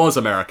Damon was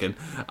American,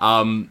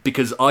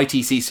 because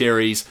ITC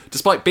series,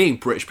 despite being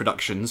British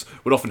productions,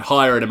 would often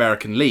hire an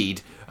American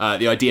lead.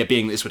 The idea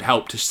being that this would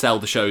help to sell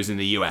the shows in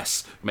the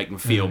US, make them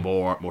feel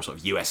more sort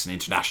of US and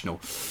international.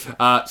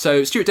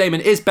 So Stuart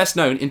Damon is best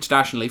known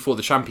internationally for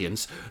The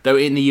Champions, though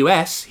in the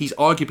US he's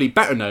arguably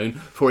better known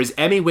for his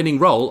Emmy-winning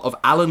role of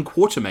Alan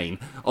Quatermain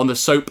on the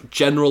soap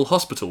General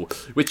Hospital,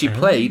 which he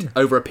played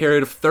over a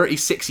period of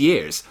 36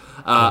 years,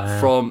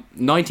 from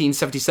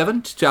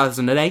 1977 to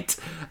 2008,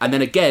 and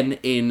then again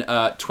in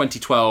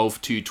 2012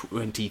 to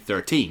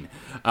 2013.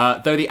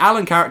 Though the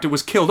Alan character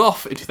was killed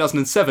off in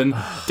 2007,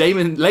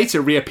 Damon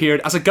later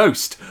reappeared as a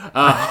ghost,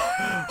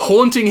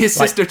 haunting his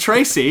sister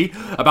Tracy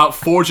about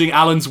forging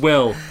Alan's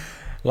will.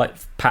 Like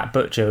Pat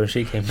Butcher when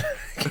she came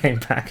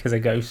back as a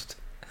ghost.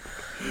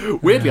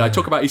 Weirdly, I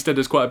talk about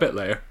EastEnders quite a bit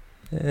later.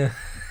 Yeah.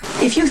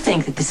 If you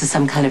think that this is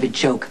some kind of a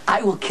joke,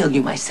 I will kill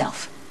you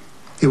myself.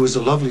 It was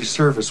a lovely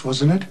service,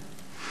 wasn't it?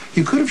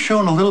 You could have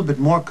shown a little bit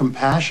more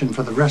compassion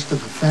for the rest of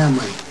the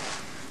family.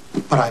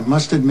 But I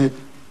must admit,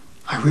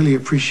 I really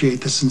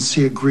appreciate the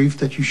sincere grief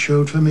that you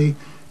showed for me,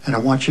 and I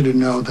want you to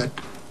know that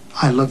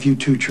I love you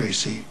too,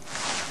 Tracy.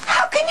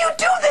 How can you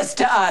do this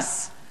to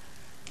us?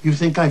 You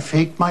think I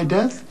faked my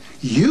death?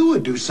 You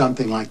would do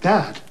something like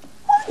that.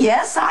 Well,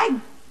 yes, I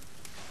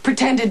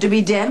pretended to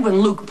be dead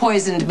when Luke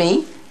poisoned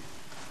me.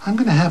 I'm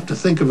going to have to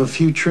think of a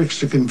few tricks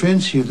to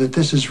convince you that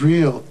this is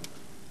real.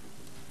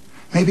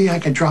 Maybe I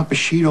could drop a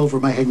sheet over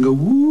my head and go,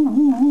 woo,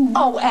 woo, woo.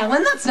 Oh,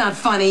 Alan, that's not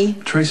funny.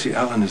 Tracy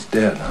Allen is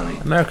dead, honey.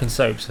 American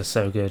soaps are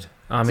so good.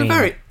 It's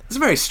a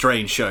very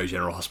strange show,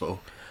 General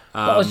Hospital.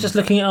 I was just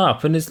looking it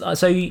up, and it's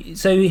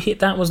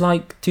that was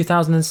like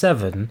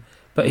 2007,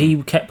 but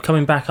he kept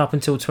coming back up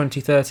until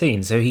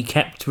 2013, so he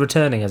kept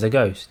returning as a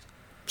ghost.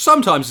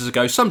 Sometimes as a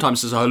ghost,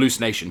 sometimes as a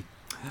hallucination.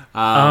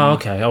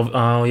 Okay.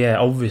 Oh, yeah,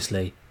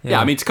 obviously. Yeah,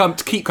 I mean, to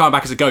keep coming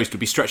back as a ghost would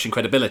be stretching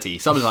credibility.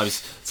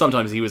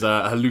 Sometimes he was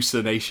a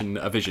hallucination,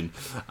 a vision.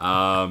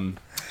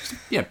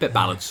 Bit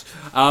balance.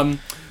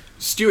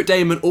 Stuart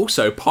Damon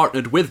also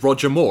partnered with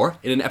Roger Moore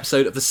in an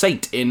episode of The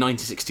Saint in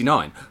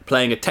 1969,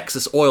 playing a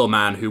Texas oil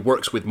man who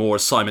works with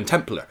Moore's Simon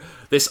Templar.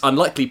 This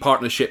unlikely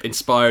partnership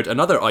inspired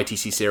another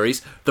ITC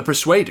series, The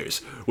Persuaders,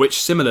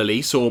 which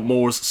similarly saw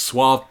Moore's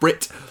suave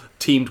Brit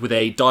teamed with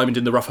a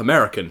diamond-in-the-rough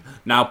American,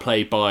 now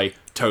played by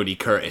Tony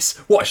Curtis.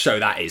 What a show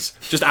that is.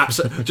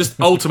 Just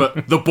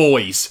ultimate The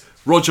Boys.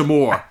 Roger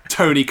Moore,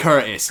 Tony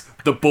Curtis,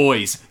 The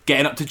Boys,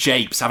 getting up to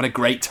Japes, having a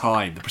great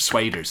time, The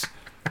Persuaders.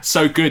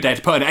 So good they had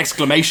to put an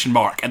exclamation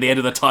mark at the end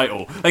of the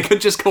title. They couldn't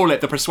just call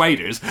it The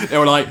Persuaders. They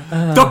were like,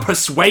 The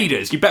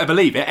Persuaders, you better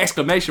believe it.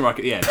 Exclamation mark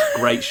at the end.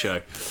 Great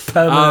show.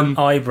 Permanent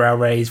eyebrow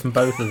raise from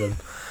both of them.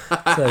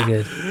 So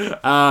good.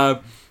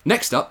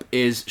 Next up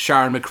is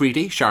Sharon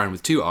McCready, Sharon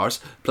with 2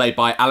 R's, played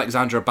by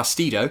Alexandra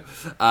Bastido,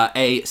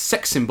 a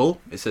sex symbol,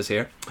 it says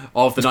here,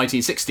 of the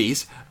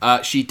 1960s.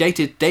 She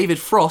dated David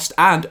Frost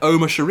and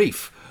Omar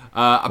Sharif.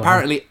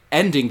 Apparently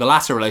ending the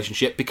latter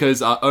relationship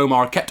because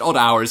Omar kept odd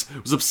hours,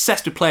 was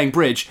obsessed with playing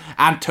bridge,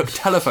 and took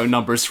telephone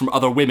numbers from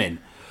other women.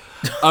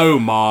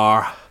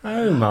 Omar.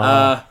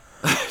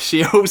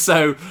 She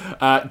also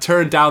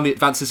turned down the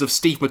advances of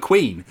Steve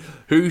McQueen,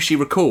 who, she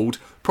recalled,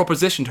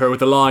 propositioned her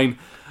with the line,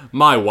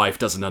 "My wife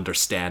doesn't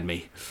understand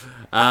me."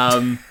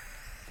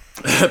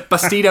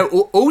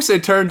 Bastido also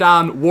turned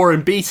down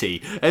Warren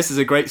Beatty. This is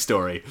a great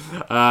story.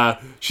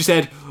 She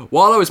said,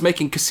 "While I was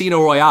making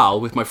Casino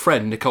Royale with my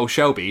friend Nicole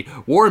Shelby,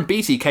 Warren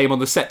Beatty came on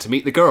the set to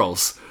meet the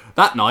girls.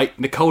 That night,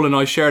 Nicole and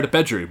I shared a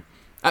bedroom.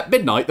 At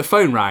midnight, the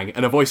phone rang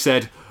and a voice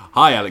said,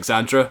 'Hi,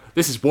 Alexandra,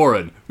 this is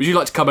Warren. Would you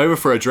like to come over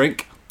for a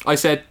drink?' I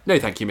said, 'No,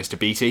 thank you, Mr.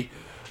 Beatty.'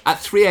 At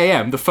 3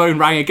 a.m, the phone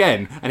rang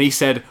again and he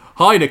said,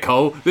 'Hi,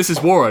 Nicole, this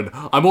is Warren.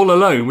 I'm all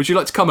alone. Would you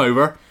like to come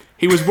over?'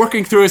 He was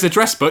working through his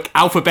address book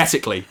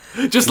alphabetically,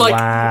 just like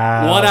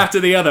one after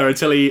the other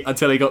until he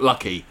got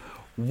lucky.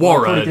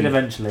 Warren. Well, he did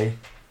eventually.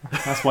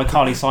 That's why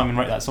Carly Simon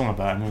wrote that song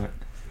about him, wasn't it?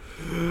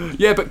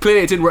 Yeah, but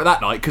clearly it didn't work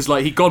that night because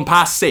like he'd gone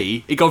past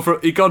C, he'd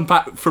gone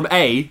back from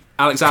A,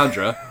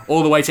 Alexandra,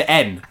 all the way to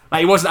N.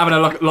 Like he wasn't having a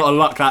lot of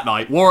luck that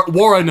night.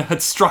 Warren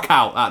had struck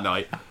out that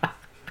night.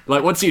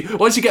 Like once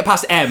you get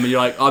past M, and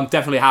you're like, I'm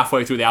definitely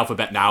halfway through the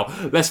alphabet now.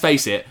 Let's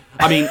face it.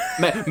 I mean,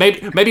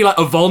 maybe like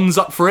Yvonne's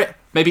up for it.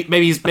 Maybe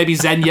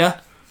Xenia.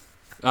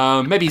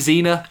 Maybe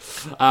Xena.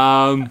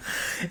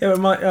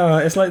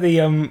 It's like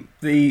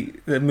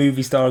the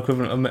movie star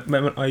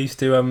equivalent. I used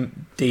to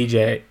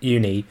DJ at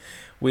uni.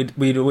 We'd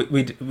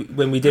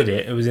when we did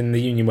it, it was in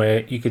the union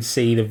where you could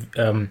see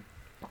the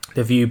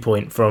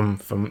viewpoint from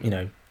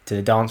to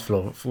the dance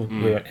floor.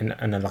 We were in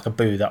like a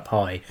booth up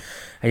high,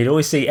 and you'd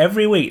always see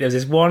every week there was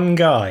this one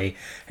guy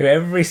who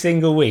every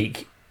single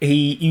week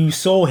you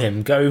saw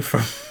him go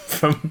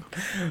from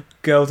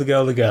girl to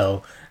girl to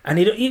girl. And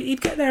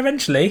he'd get there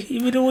eventually.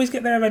 He would always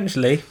get there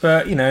eventually.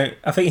 But,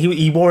 I think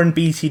he Warren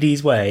Beatty'd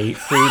his way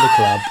through the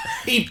club.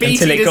 He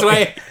beated his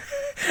way.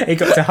 It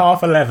got to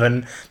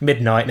 11:30,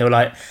 midnight, and they were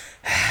like,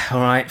 all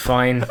right,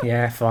 fine,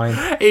 yeah, fine.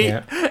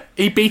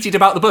 He beated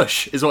about the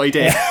bush, is what he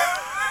did. Yeah.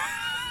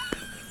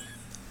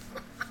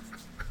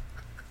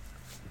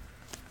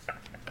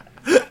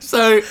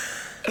 So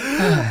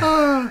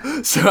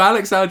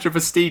Alexandra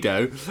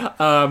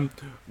Bastido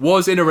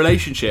was in a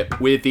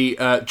relationship with the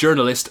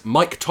journalist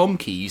Mike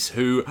Tomkes,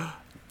 who,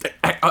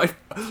 I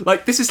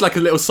like. This is like a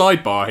little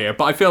sidebar here,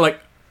 but I feel like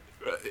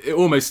it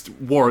almost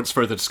warrants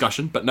further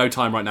discussion, but no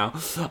time right now.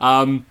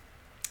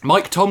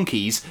 Mike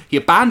Tomkes, he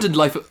abandoned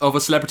life of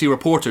a celebrity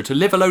reporter to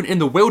live alone in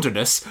the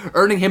wilderness,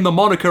 earning him the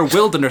moniker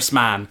Wilderness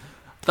Man.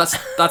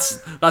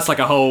 That's like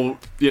a whole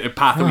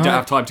path that we don't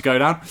have time to go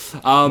down.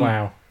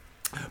 Wow.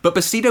 But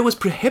Bastido was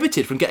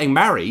prohibited from getting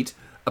married,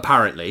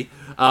 apparently,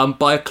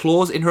 by a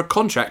clause in her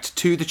contract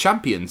to the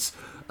Champions.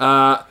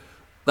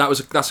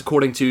 That's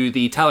according to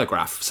the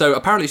Telegraph. So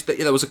apparently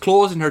there was a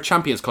clause in her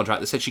Champions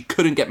contract that said she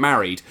couldn't get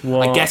married.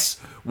 What? I guess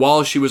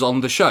while she was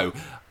on the show.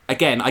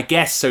 Again, I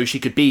guess so she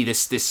could be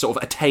this sort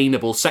of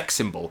attainable sex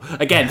symbol.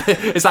 Again,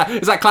 it's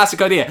that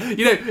classic idea.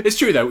 It's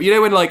true though.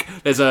 When like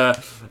there's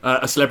a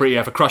celebrity you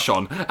have a crush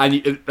on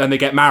and they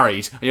get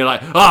married and you're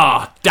like,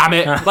 damn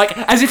it! Like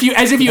as if you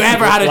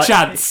ever had a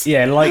chance.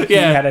 Yeah, you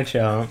had a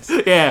chance.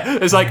 Yeah,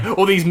 it's like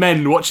all these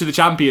men watching the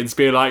Champions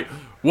being like,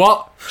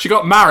 what? She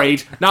got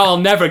married? Now I'll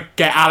never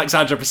get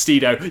Alexandra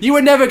Bastido. You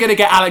were never going to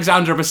get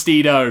Alexandra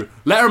Bastido.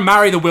 Let her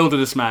marry the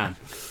Wilderness Man.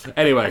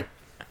 Anyway.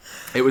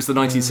 It was the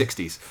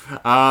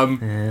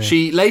 1960s.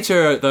 She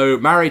later, though,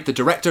 married the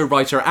director,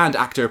 writer and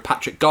actor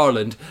Patrick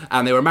Garland,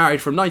 and they were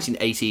married from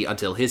 1980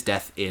 until his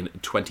death in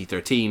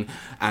 2013.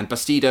 And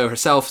Bastido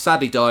herself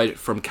sadly died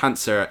from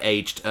cancer,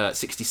 aged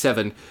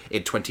 67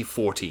 in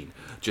 2014,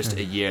 just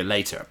a year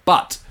later.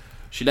 But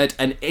she led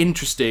an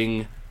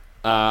interesting,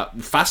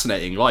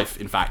 fascinating life,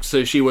 in fact.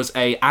 So she was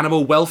an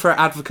animal welfare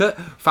advocate,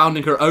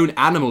 founding her own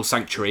animal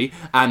sanctuary,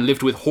 and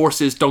lived with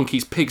horses,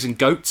 donkeys, pigs and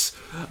goats.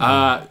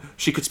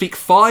 She could speak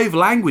 5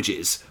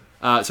 languages,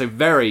 so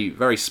very,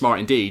 very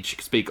smart indeed. She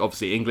could speak,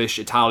 obviously, English,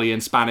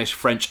 Italian, Spanish,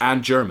 French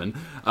and German,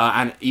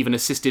 and even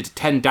assisted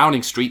 10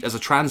 Downing Street as a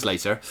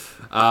translator.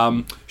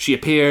 She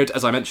appeared,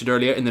 as I mentioned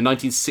earlier, in the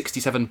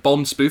 1967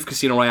 Bond spoof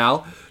Casino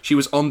Royale. She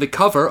was on the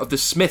cover of the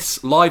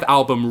Smiths' live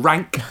album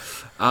Rank.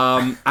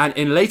 And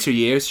in later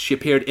years, she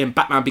appeared in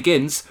Batman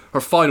Begins,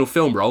 her final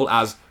film role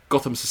as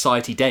Gotham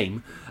Society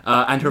Dame,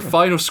 and her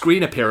final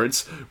screen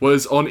appearance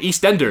was on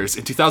EastEnders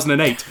in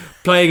 2008,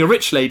 playing a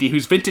rich lady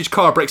whose vintage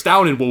car breaks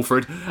down in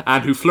Wolford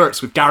and who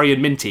flirts with Gary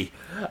and Minty.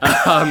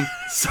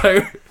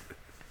 So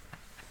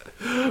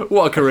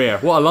What a career.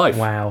 What a life.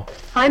 Wow.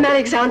 I'm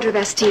Alexandra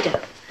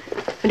Bastida.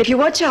 And if you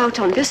watch out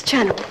on this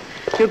channel,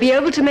 you'll be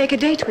able to make a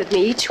date with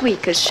me each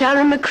week as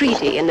Sharon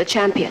McCready in The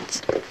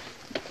Champions.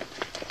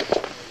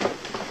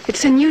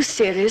 It's a new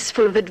series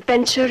full of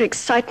adventure,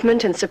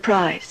 excitement, and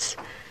surprise.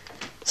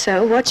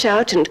 So watch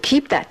out and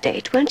keep that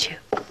date, won't you?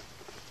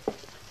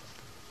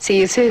 See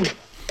you soon.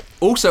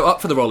 Also up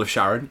for the role of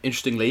Sharon,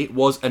 interestingly,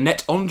 was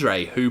Annette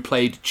Andre, who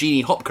played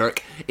Jeannie Hopkirk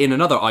in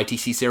another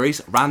ITC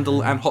series,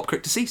 Randall and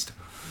Hopkirk Deceased.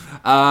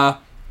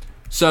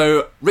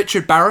 So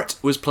Richard Barrett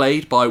was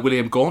played by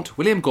William Gaunt.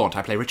 William Gaunt,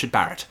 I play Richard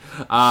Barrett.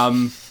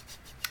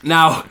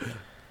 Now,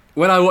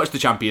 when I watched The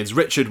Champions,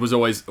 Richard was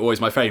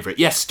always my favourite.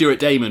 Yes, Stuart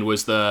Damon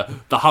was the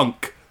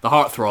hunk, the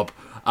heartthrob.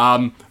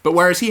 But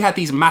whereas he had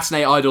these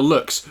matinee idol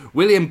looks,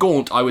 William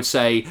Gaunt, I would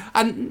say,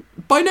 and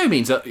by no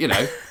means,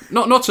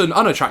 not an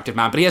unattractive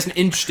man, but he has an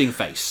interesting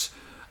face.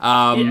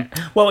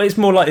 Well, it's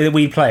more likely that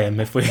we play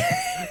him if we.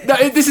 No,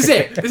 this is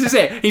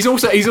it. He's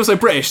also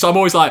British, so I'm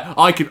always like,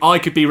 I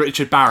could be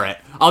Richard Barrett.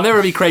 I'll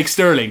never be Craig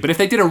Sterling, but if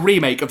they did a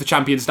remake of The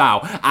Champions now,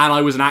 and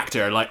I was an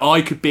actor, like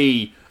I could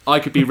be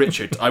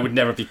Richard. I would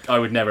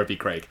never be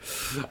Craig.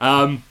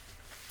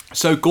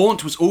 So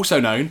Gaunt was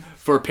also known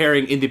for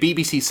appearing in the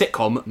BBC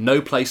sitcom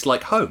No Place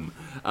Like Home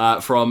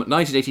from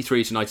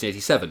 1983 to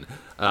 1987,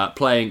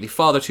 playing the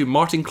father to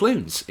Martin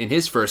Clunes in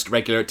his first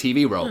regular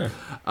TV role.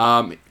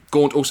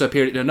 Gaunt also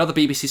appeared in another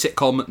BBC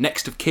sitcom,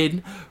 Next of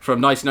Kin,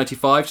 from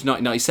 1995 to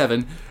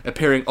 1997,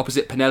 appearing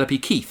opposite Penelope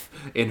Keith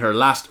in her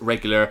last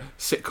regular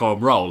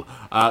sitcom role.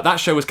 That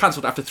show was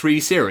cancelled after 3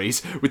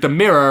 series, with the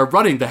Mirror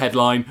running the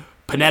headline,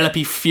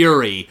 Penelope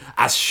Fury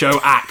as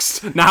show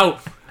axed. Now,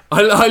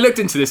 I looked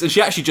into this, and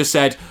she actually just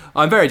said,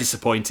 I'm very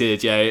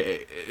disappointed,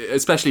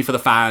 especially for the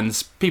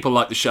fans. People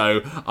like the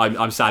show.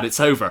 I'm sad it's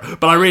over.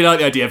 But I really like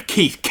the idea of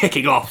Keith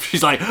kicking off.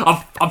 She's like,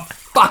 I'm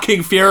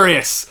fucking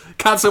furious.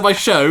 Cancel my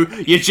show?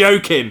 You're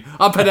joking.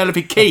 I'm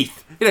Penelope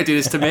Keith. You don't do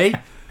this to me.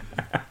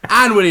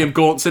 And William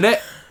Gaunt's in it.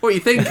 What are you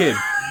thinking?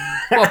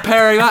 What a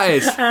pairing that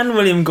is. And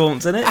William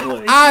Gaunt's in it.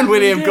 And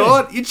William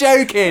Gaunt. You're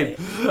joking.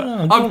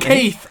 I'm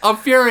Keith. I'm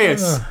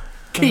furious.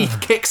 Keith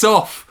kicks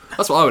off.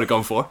 That's what I would have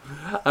gone for.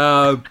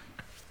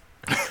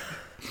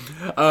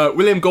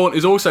 William Gaunt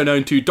is also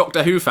known to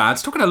Doctor Who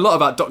fans. Talking a lot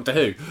about Doctor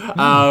Who.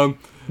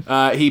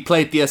 He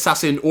played the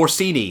assassin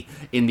Orsini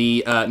in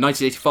the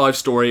 1985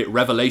 story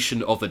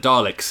Revelation of the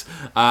Daleks.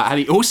 And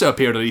he also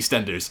appeared on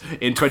EastEnders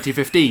in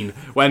 2015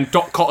 when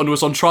Dot Cotton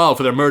was on trial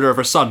for the murder of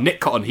her son, Nick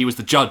Cotton. He was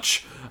the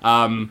judge.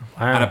 And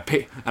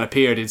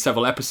appeared in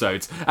several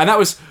episodes. And that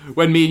was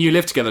when me and you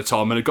lived together,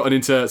 Tom, and had gotten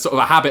into sort of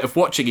a habit of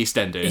watching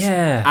EastEnders.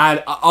 Yeah.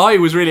 And I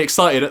was really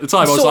excited at the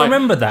time. I was like,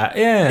 remember that,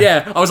 yeah.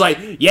 Yeah, I was like,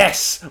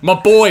 yes, my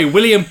boy,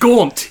 William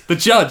Gaunt, the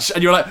judge.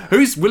 And you're like,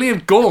 who's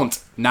William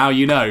Gaunt? Now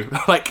you know.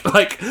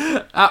 like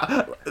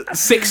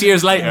 6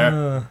 years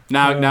later,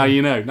 now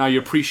you know. Now you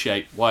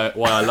appreciate why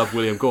I love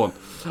William Gaunt.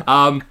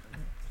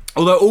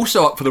 Although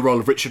also up for the role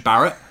of Richard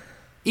Barrett,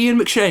 Ian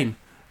McShane,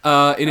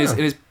 in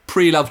his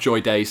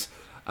pre-Lovejoy days.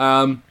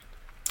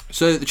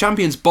 So the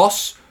Champions'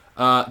 boss,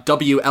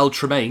 W.L.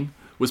 Tremaine,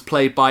 was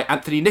played by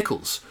Anthony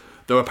Nichols,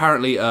 though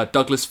apparently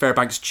Douglas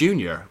Fairbanks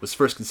Jr. was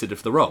first considered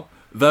for the role.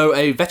 Though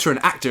a veteran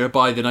actor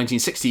by the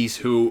 1960s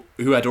who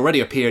had already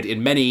appeared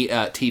in many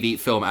TV,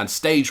 film and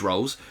stage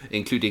roles,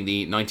 including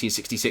the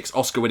 1966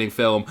 Oscar-winning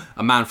film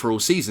A Man for All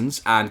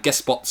Seasons and guest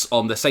spots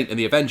on The Saint and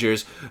the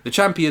Avengers, The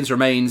Champions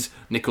remains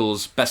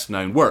Nichols'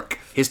 best-known work.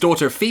 His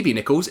daughter Phoebe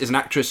Nichols is an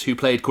actress who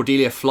played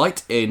Cordelia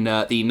Flight in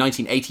the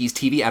 1980s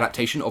TV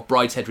adaptation of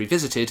Brideshead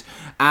Revisited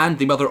and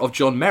the mother of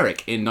John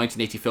Merrick in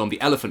 1980 film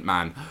The Elephant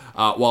Man,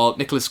 while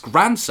Nicholas'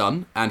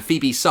 grandson and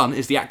Phoebe's son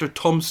is the actor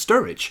Tom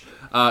Sturridge,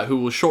 who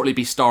will shortly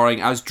be starring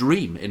as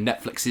Dream in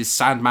Netflix's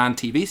Sandman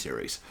TV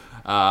series,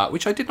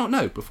 which I did not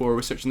know before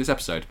researching this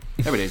episode.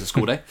 Every day is a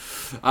school day.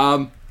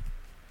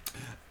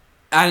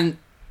 And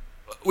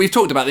we've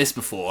talked about this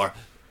before,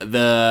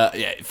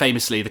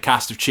 famously the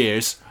cast of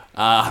Cheers.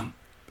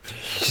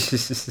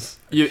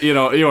 You already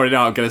know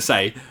what I'm going to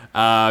say.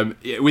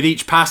 With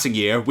each passing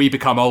year, we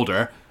become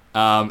older,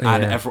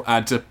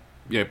 and to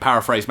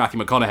paraphrase Matthew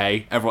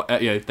McConaughey, everyone,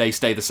 they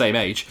stay the same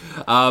age.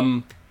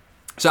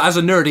 So as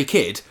a nerdy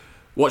kid,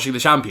 watching The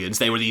Champions,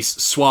 they were these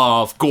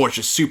suave,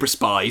 gorgeous super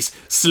spies,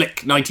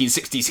 slick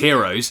 1960s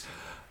heroes.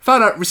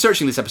 Found out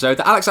researching this episode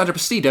that Alexandra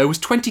Bastido was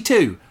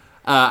 22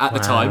 at the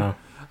time.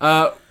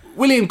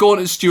 William Gaunt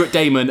and Stuart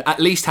Damon at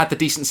least had the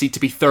decency to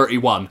be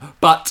 31,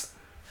 but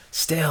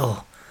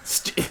still,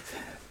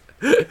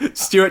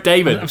 Stuart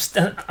Damon. I'm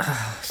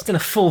still a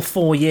full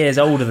 4 years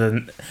older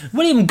than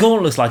William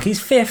Gaunt. Looks like he's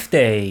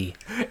 50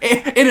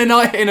 in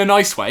a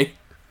nice way.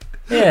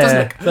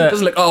 Yeah,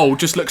 doesn't look old.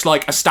 Just looks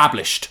like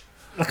established.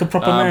 Like a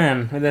proper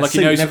man with a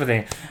suit and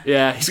everything.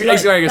 Yeah,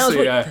 he's wearing a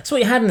suit. That's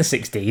what you had in the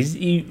 60s.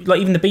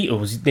 Even the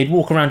Beatles, they'd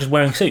walk around just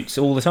wearing suits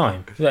all the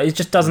time. It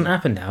just doesn't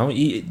happen now.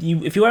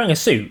 If you're wearing a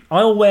suit,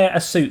 I'll wear a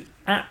suit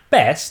at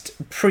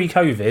best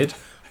pre-COVID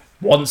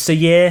once a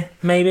year,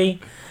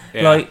 maybe.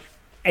 Yeah. Like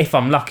if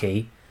I'm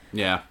lucky.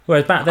 Yeah.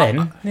 Whereas back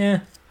then,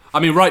 yeah. I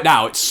mean, right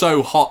now it's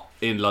so hot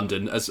in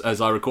London as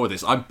I record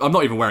this. I'm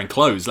not even wearing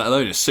clothes, let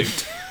alone a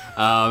suit.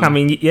 I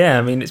mean,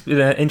 it's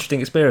been an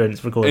interesting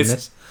experience recording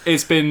this.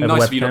 It's been over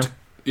nice of you webcam.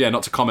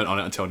 not to comment on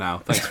it until now.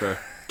 Thanks for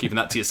keeping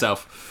that to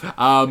yourself.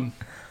 Thought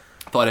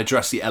I'd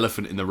address the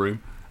elephant in the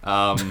room.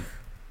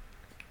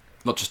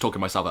 Not just talking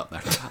myself up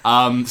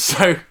there.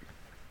 So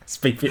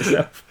speak for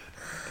yourself.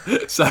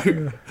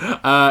 So,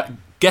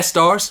 guest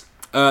stars.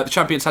 The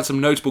Champions had some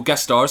notable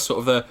guest stars, sort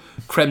of the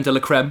creme de la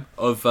creme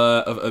of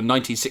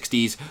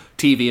 1960s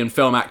TV and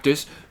film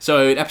actors.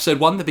 So in episode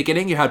 1, the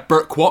beginning, you had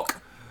Burt Kwok.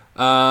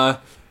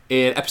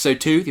 In episode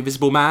 2, The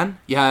Invisible Man,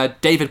 you had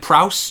David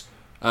Prowse,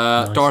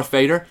 Nice. Darth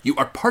Vader. You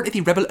are part of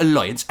the Rebel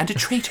Alliance and a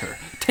traitor.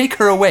 Take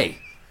her away.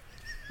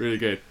 Really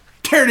good.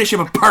 Tear the ship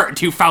apart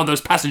until you found those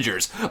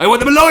passengers. I want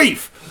them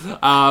alive.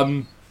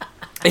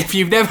 If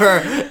you've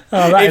never,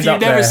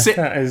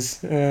 that is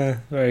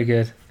very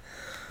good.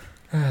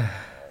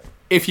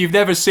 If you've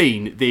never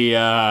seen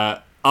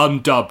the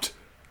undubbed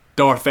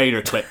Darth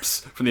Vader clips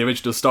from the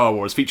original Star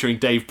Wars featuring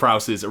Dave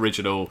Prowse's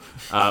original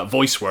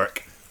voice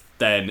work,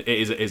 then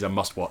it is a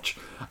must-watch.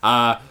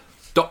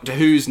 Doctor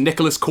Who's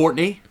Nicholas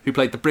Courtney, who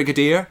played the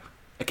Brigadier.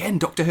 Again,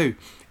 Doctor Who.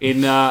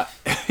 Even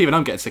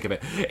I'm getting sick of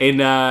it.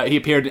 He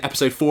appeared in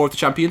episode 4 of The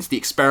Champions, The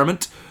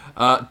Experiment.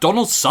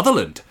 Donald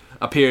Sutherland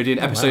appeared in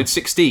episode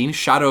 16,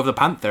 Shadow of the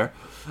Panther.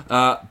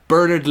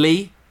 Bernard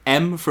Lee,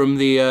 M from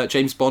the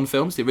James Bond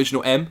films, the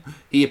original M.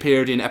 He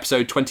appeared in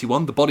episode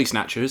 21, The Body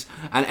Snatchers.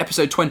 And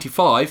episode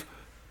 25,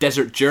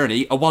 Desert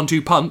Journey, a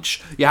 1-2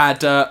 punch. You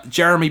had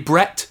Jeremy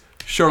Brett,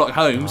 Sherlock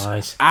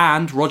Holmes,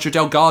 and Roger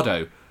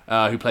Delgado,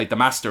 who played the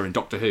Master in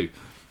Doctor Who.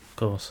 Of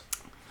course.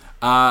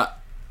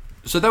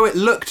 So though it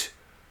looked,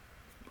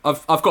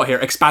 I've got here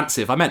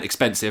expansive. I meant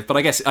expensive, but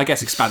I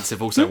guess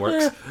expansive also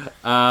works.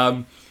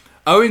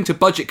 Owing to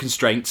budget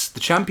constraints,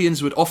 the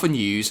Champions would often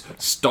use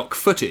stock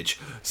footage.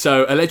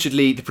 So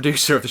allegedly, the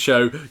producer of the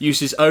show used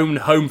his own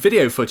home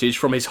video footage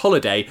from his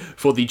holiday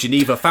for the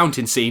Geneva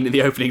fountain scene in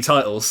the opening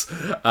titles,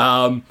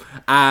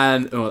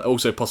 and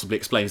also possibly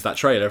explains that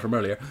trailer from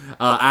earlier.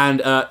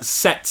 And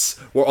sets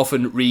were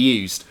often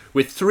reused,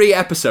 with 3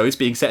 episodes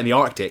being set in the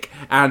Arctic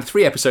and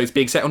 3 episodes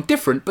being set on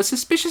different but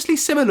suspiciously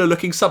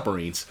similar-looking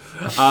submarines.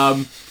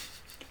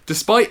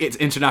 Despite its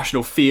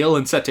international feel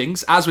and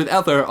settings, as with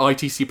other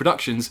ITC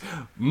productions,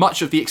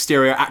 much of the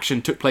exterior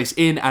action took place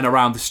in and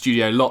around the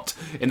studio lot.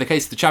 In the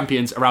case of the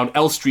Champions, around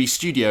Elstree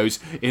Studios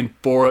in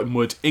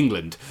Borehamwood,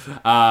 England.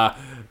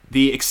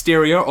 The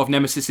exterior of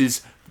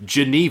Nemesis's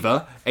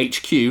Geneva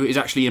HQ is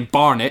actually in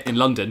Barnet in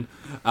London.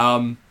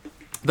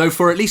 Though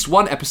for at least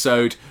one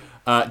episode,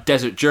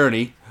 Desert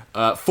Journey,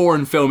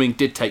 foreign filming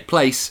did take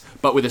place,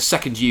 but with a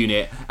second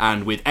unit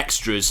and with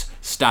extras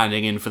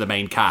standing in for the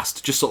main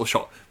cast, just sort of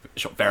shot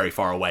very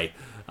far away,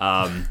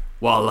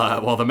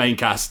 while the main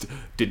cast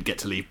didn't get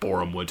to leave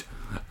Borehamwood.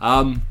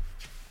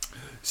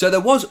 So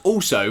there was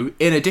also,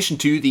 in addition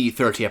to the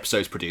 30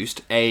 episodes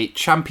produced, a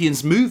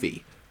Champions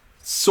movie,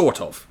 sort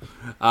of.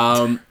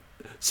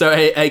 So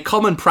a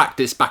common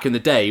practice back in the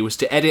day was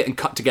to edit and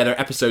cut together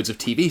episodes of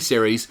TV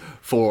series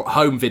for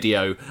home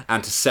video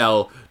and to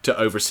sell to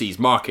overseas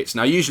markets.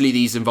 Now, usually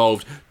these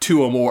involved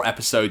 2 or more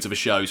episodes of a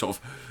show sort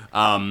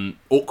of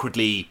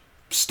awkwardly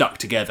stuck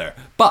together.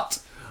 But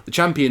the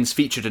Champions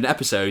featured an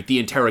episode, The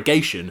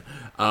Interrogation,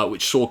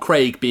 which saw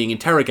Craig being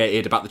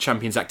interrogated about the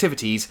Champions'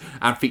 activities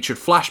and featured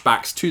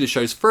flashbacks to the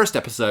show's first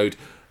episode,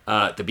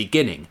 The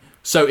Beginning.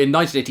 So in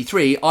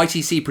 1983,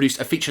 ITC produced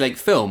a feature-length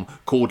film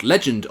called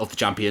Legend of the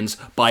Champions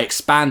by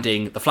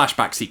expanding the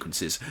flashback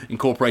sequences,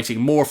 incorporating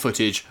more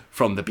footage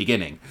from The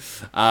Beginning.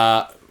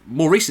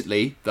 More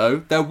recently,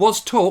 though, there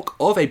was talk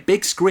of a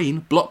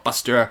big-screen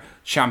blockbuster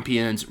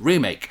Champions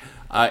remake.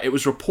 It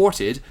was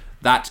reported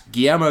that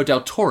Guillermo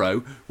del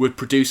Toro would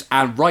produce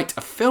and write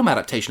a film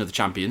adaptation of The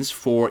Champions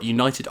for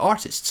United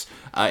Artists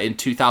in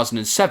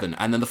 2007.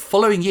 And then the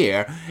following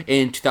year,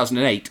 in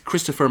 2008,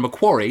 Christopher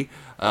McQuarrie,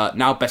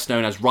 now best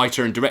known as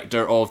writer and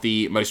director of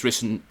the most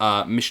recent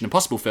Mission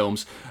Impossible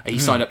films, he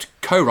signed up to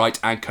co-write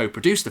and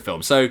co-produce the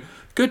film. So,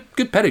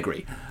 good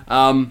pedigree.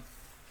 And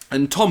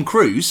Tom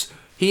Cruise,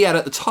 he had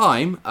at the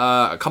time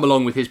come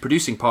along with his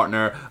producing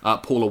partner,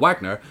 Paula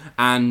Wagner,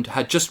 and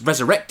had just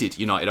resurrected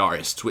United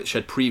Artists, which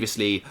had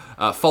previously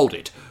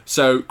folded.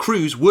 So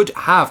Cruise would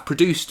have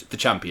produced The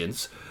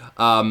Champions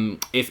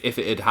if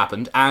it had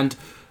happened. And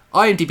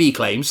IMDb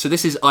claims, so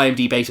this is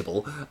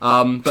IMDb-baitable,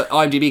 but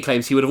IMDb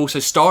claims he would have also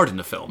starred in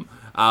the film,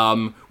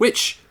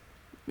 which,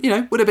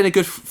 would have been a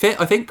good fit,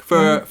 I think,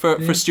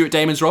 for Stuart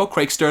Damon's role,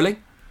 Craig Sterling.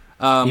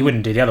 He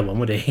wouldn't do the other one,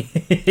 would he?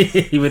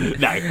 He wouldn't.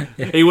 No,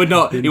 he would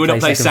not. He would not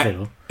play second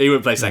fiddle. He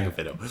would play second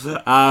fiddle.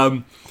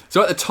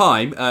 So at the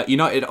time,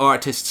 United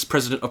Artists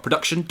President of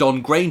Production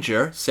Don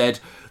Granger said,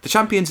 "The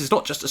Champions is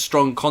not just a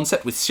strong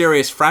concept with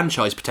serious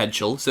franchise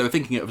potential." So they're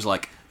thinking it was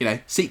like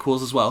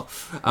sequels as well.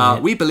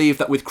 We believe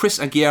that with Chris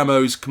and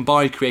Guillermo's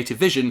combined creative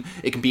vision,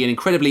 it can be an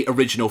incredibly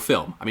original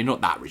film. I mean, not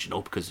that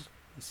original because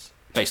it's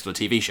based on a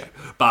TV show,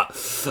 but.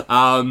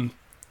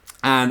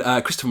 And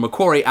Christopher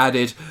McQuarrie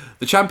added,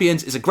 "The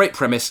Champions is a great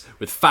premise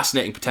with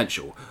fascinating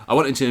potential. I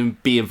wanted to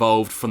be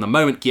involved from the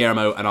moment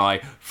Guillermo and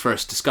I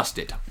first discussed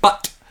it.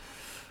 But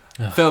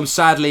the film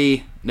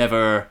sadly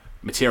never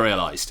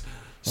materialised."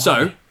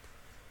 So,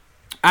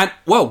 and,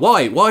 well,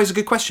 why? Why is a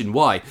good question.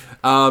 Why?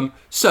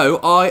 So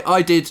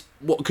I did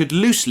what could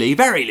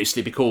very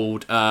loosely be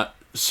called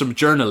some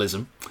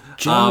journalism.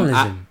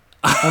 Journalism?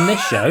 On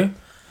this show?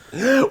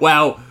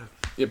 Well,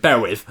 bear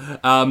with.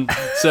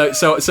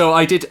 So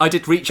I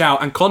did reach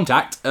out and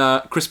contact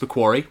Chris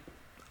McQuarrie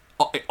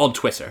on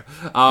Twitter.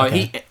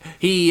 Okay.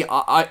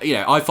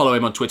 I follow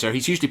him on Twitter.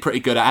 He's usually pretty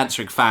good at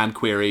answering fan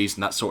queries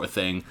and that sort of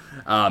thing.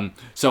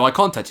 So I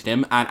contacted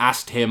him and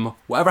asked him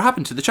whatever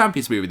happened to the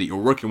Champions movie that you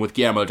were working with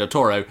Guillermo del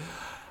Toro,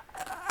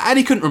 and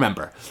he couldn't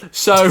remember.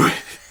 So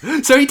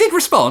he did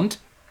respond.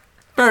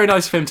 Very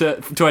nice of him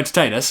to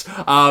entertain us,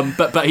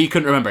 but he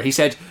couldn't remember. He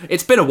said,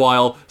 "It's been a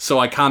while, so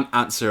I can't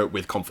answer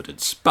with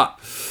confidence." But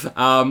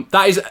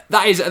that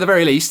is at the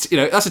very least,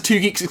 that's a 2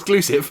 Geeks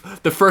exclusive,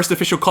 the first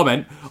official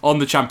comment on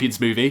the Champions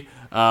movie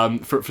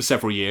for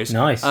several years.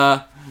 Nice.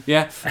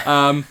 Yeah.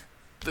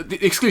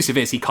 The exclusive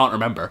is he can't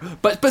remember,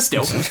 but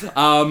still.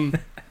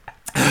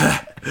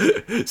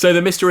 So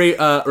the mystery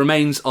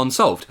remains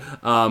unsolved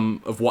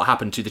of what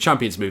happened to the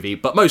Champions movie,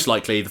 but most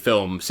likely the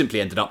film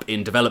simply ended up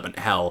in development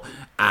hell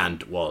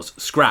and was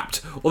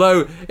scrapped.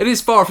 Although it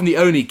is far from the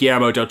only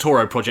Guillermo del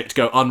Toro project to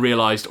go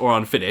unrealised or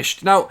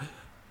unfinished. Now,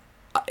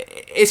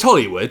 it's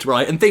Hollywood,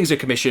 right? And things are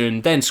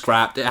commissioned, then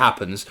scrapped, it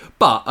happens.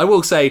 But I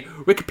will say,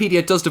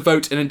 Wikipedia does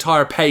devote an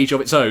entire page of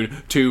its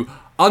own to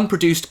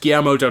unproduced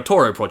Guillermo del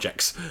Toro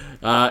projects,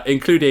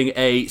 including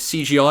a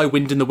CGI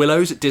Wind in the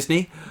Willows at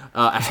Disney,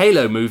 a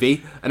Halo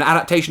movie, an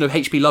adaptation of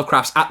H.P.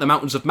 Lovecraft's At the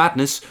Mountains of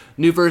Madness,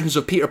 new versions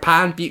of Peter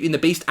Pan, Beauty and the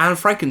Beast and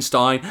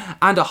Frankenstein,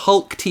 and a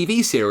Hulk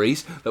TV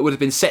series that would have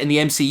been set in the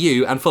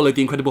MCU and followed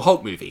the Incredible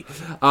Hulk movie.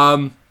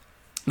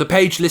 The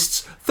page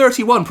lists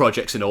 31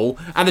 projects in all,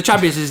 and the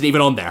Champions isn't even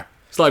on there.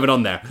 It's not even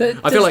on there.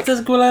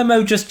 Does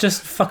Guillermo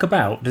just fuck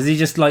about? Does he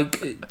just go,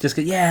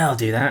 yeah, I'll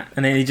do that,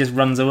 and then he just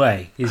runs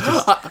away? He's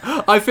just...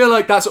 I feel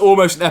like that's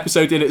almost an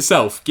episode in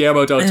itself.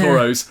 Guillermo del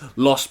Toro's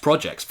lost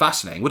projects.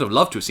 Fascinating. Would have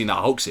loved to have seen that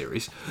Hulk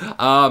series.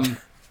 But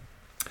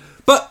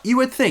you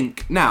would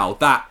think now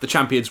that the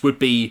Champions would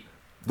be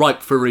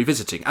ripe for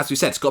revisiting. As we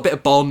said, it's got a bit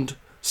of Bond,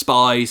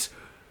 Spies,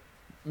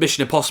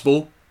 Mission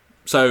Impossible.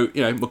 So,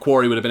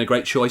 McQuarrie would have been a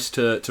great choice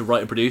to write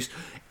and produce.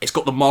 It's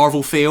got the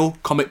Marvel feel,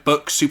 comic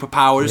books,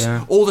 superpowers,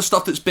 all the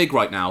stuff that's big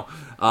right now.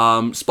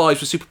 Spies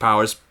with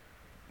superpowers.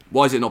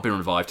 Why has it not been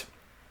revived?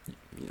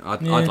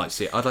 I'd like to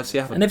see it. I'd like to see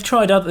it happen. And they've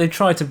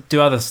tried to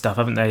do other stuff,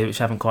 haven't they, which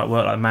haven't quite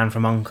worked, like Man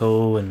from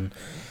U.N.C.L.E.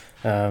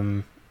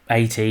 and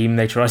A-Team.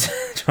 They tried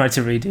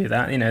to redo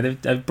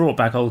that. They've brought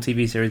back old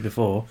TV series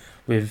before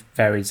with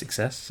varied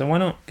success. So why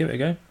not give it a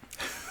go?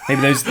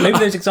 Maybe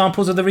those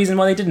examples are the reason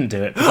why they didn't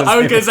do it. I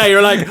was going to say,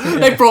 you're like,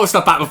 they've brought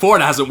stuff back before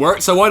and it hasn't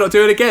worked, so why not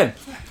do it again?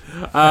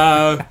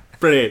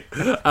 Brilliant.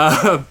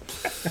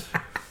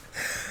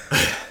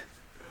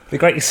 The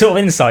great sort of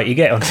insight you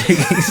get on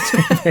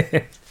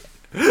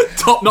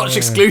top-notch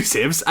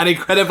exclusives and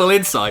incredible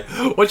insight.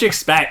 What do you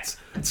expect?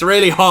 It's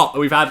really hot.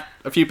 We've had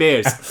a few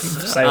beers.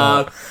 So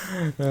hot.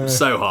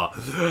 So hot.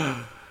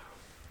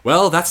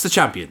 Well, that's the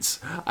Champions.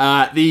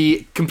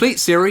 The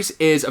complete series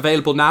is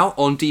available now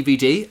on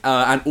DVD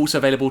and also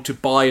available to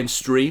buy and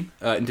stream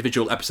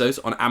individual episodes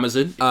on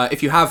Amazon.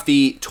 If you have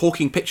the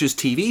Talking Pictures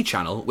TV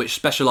channel, which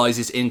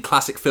specialises in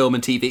classic film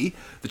and TV,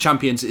 the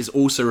Champions is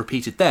also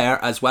repeated there,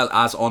 as well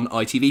as on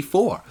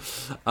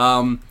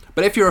ITV4.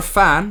 But if you're a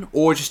fan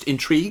or just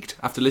intrigued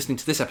after listening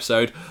to this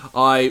episode,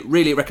 I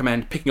really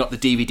recommend picking up the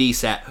DVD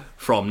set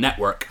from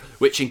Network,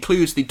 which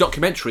includes the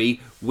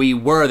documentary We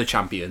Were the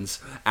Champions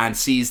and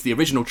sees the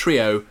original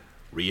trio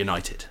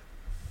reunited.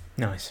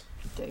 Nice.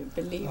 I don't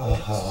believe it.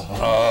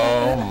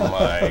 Oh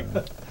my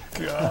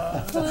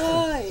God.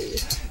 Hi.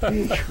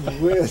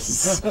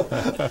 Whiz.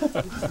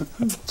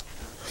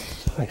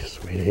 Hi,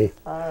 sweetie.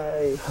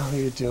 Hi. How are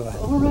you doing?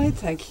 All right,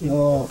 thank you.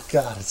 Oh,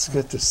 God, it's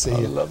good to see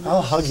you.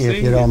 I'll hug you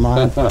if you don't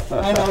mind.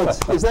 I know,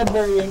 is that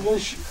very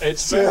English?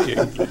 It's very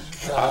English.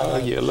 Oh,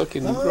 you're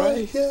looking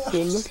great. Yeah.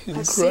 You're looking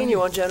I've great. seen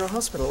you on General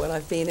Hospital when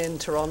I've been in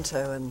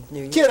Toronto and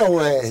New York. Get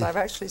away. So I've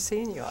actually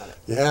seen you on it.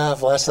 Yeah,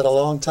 I've lasted a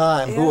long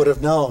time. Who would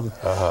have known?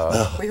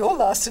 We all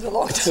lasted a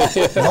long time.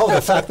 No,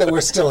 the fact that we're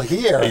still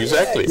here.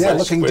 Exactly. Yeah,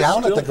 looking We're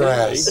down at still the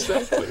grass. here.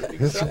 Exactly.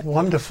 It's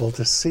wonderful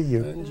to see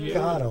you.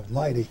 God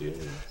almighty.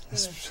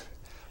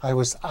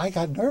 I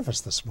got nervous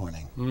this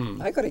morning.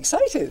 I got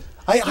excited.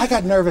 I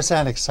got nervous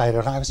and excited.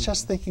 And I was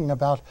just thinking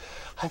about,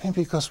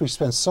 because we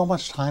spent so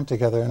much time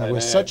together and it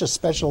was such a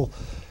special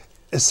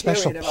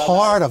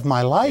part of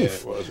my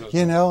life,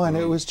 and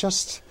it was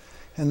just,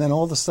 and then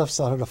all the stuff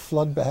started to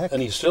flood back.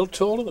 And he's still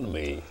taller than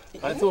me.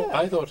 I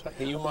thought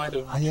you might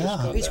have.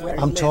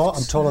 I'm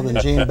taller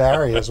than Gene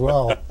Barry as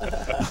well.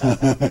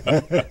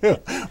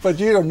 But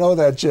you don't know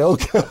that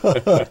joke.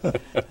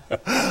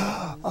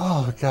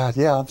 Oh God,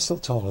 yeah, I'm still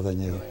taller than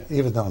you,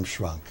 even though I'm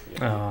shrunk.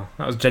 Oh,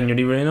 that was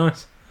genuinely really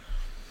nice.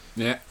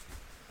 Yeah.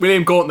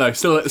 William Gaunt, though,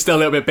 still a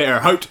little bit bitter.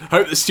 Hope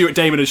that Stuart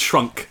Damon has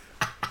shrunk.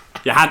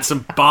 You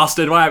handsome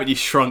bastard. Why haven't you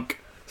shrunk?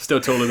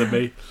 Still taller than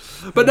me.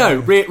 But no,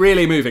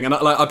 really moving. And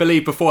I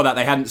believe before that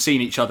they hadn't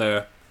seen each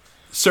other,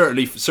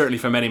 certainly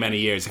for many, many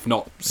years, if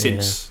not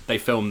since they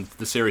filmed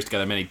the series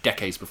together many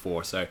decades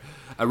before. So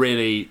a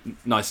really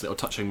nice little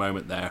touching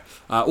moment there.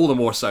 All the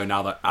more so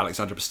now that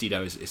Alexandra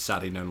Bastido is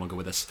sadly no longer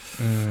with us.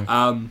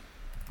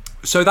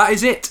 So that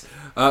is it.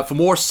 For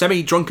more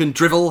semi-drunken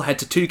drivel, head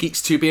to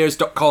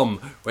 2geeks2beers.com,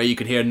 where you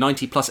can hear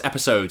 90 plus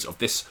episodes of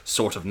this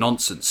sort of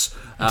nonsense.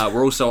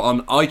 We're also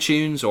on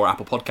iTunes or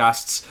Apple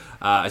Podcasts,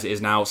 as it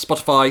is now,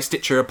 Spotify,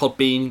 Stitcher,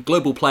 Podbean,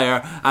 Global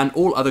Player, and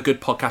all other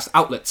good podcast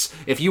outlets.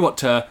 If you want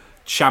to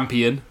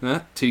champion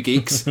 2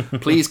 Geeks,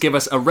 please give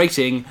us a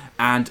rating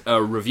and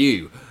a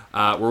review.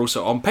 We're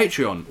also on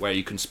Patreon, where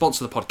you can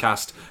sponsor the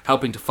podcast,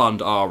 helping to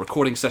fund our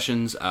recording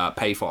sessions,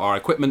 pay for our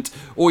equipment.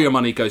 All your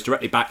money goes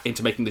directly back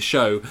into making the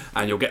show,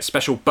 and you'll get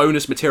special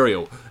bonus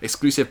material,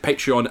 exclusive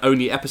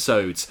Patreon-only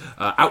episodes,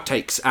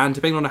 outtakes, and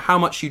depending on how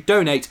much you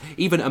donate,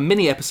 even a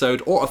mini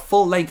episode or a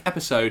full-length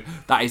episode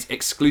that is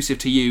exclusive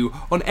to you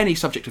on any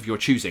subject of your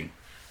choosing.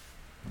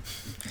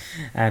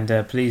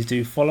 And please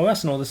do follow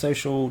us on all the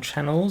social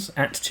channels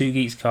at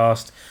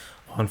 2geekscast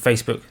on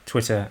Facebook,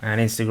 Twitter, and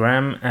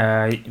Instagram.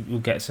 You'll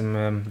get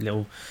some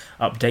little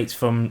updates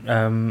from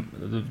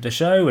the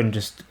show and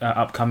just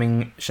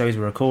upcoming shows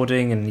we're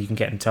recording, and you can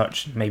get in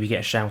touch, maybe get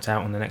a shout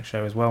out on the next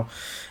show as well.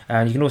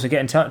 And you can also get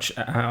in touch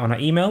on our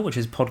email, which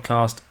is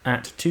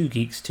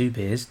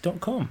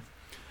podcast@2geeks2beers.com.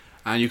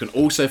 And you can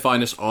also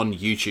find us on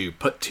YouTube.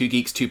 Put 2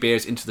 Geeks 2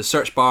 Beers into the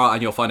search bar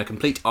and you'll find a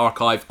complete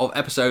archive of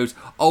episodes,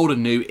 old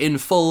and new, in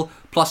full,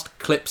 plus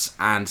clips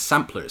and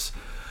samplers.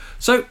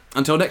 So,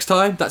 until next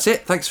time, that's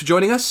it. Thanks for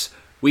joining us.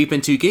 We've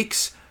been 2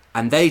 Geeks,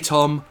 and they,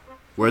 Tom,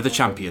 were the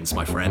champions,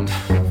 my friend.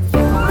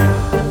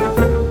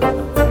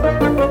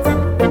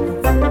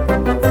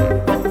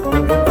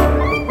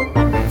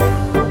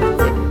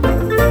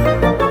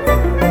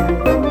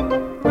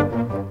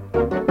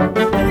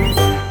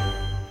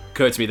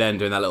 Occurred to me then,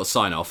 doing that little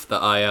sign-off,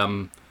 that I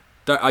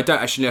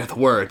don't actually know the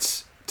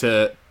words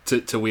to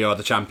We Are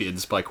the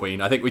Champions by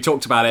Queen. I think we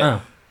talked about it. Oh.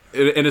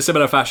 In a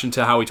similar fashion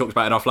to how we talked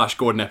about in our Flash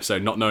Gordon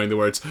episode, not knowing the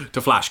words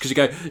to Flash, because you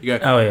go,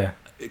 oh yeah,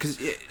 because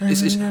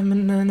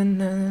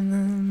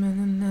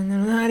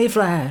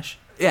Flash.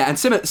 Yeah, and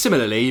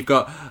similarly, you've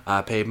got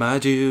I paid my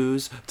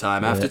dues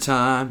time after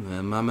time,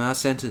 and my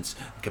sentence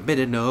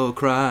committed no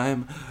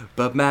crime,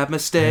 but mad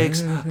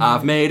mistakes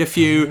I've made a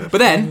few. But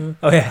then,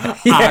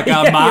 I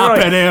got my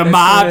penny,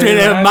 my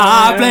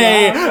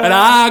play, and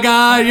I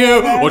got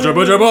you.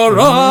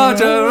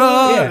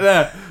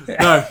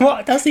 No.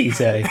 What does he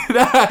say?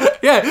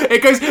 Yeah,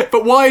 it goes,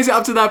 but why is it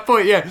up to that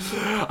point? Yeah.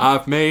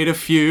 I've made a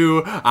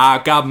few, I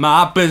got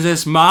my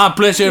business, my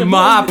pleasure,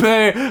 my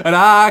pay, and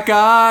I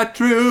got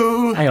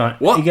through. Hang on.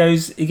 What?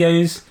 He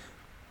goes,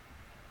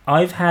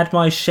 I've had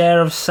my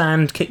share of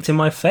sand kicked in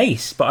my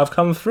face, but I've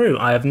come through.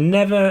 I have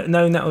never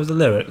known that was the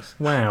lyrics.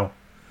 Wow.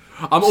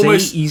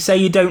 You say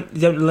you don't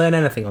learn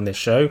anything on this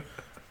show.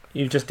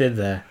 You just did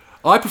there.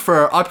 I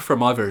prefer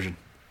my version,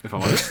 if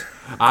I'm honest.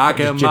 I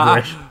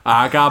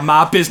got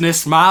my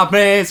business, my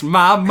place,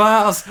 my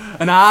miles,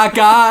 and I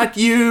got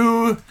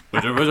you.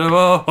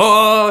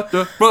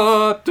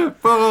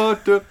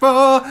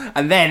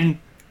 And then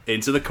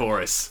into the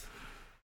chorus.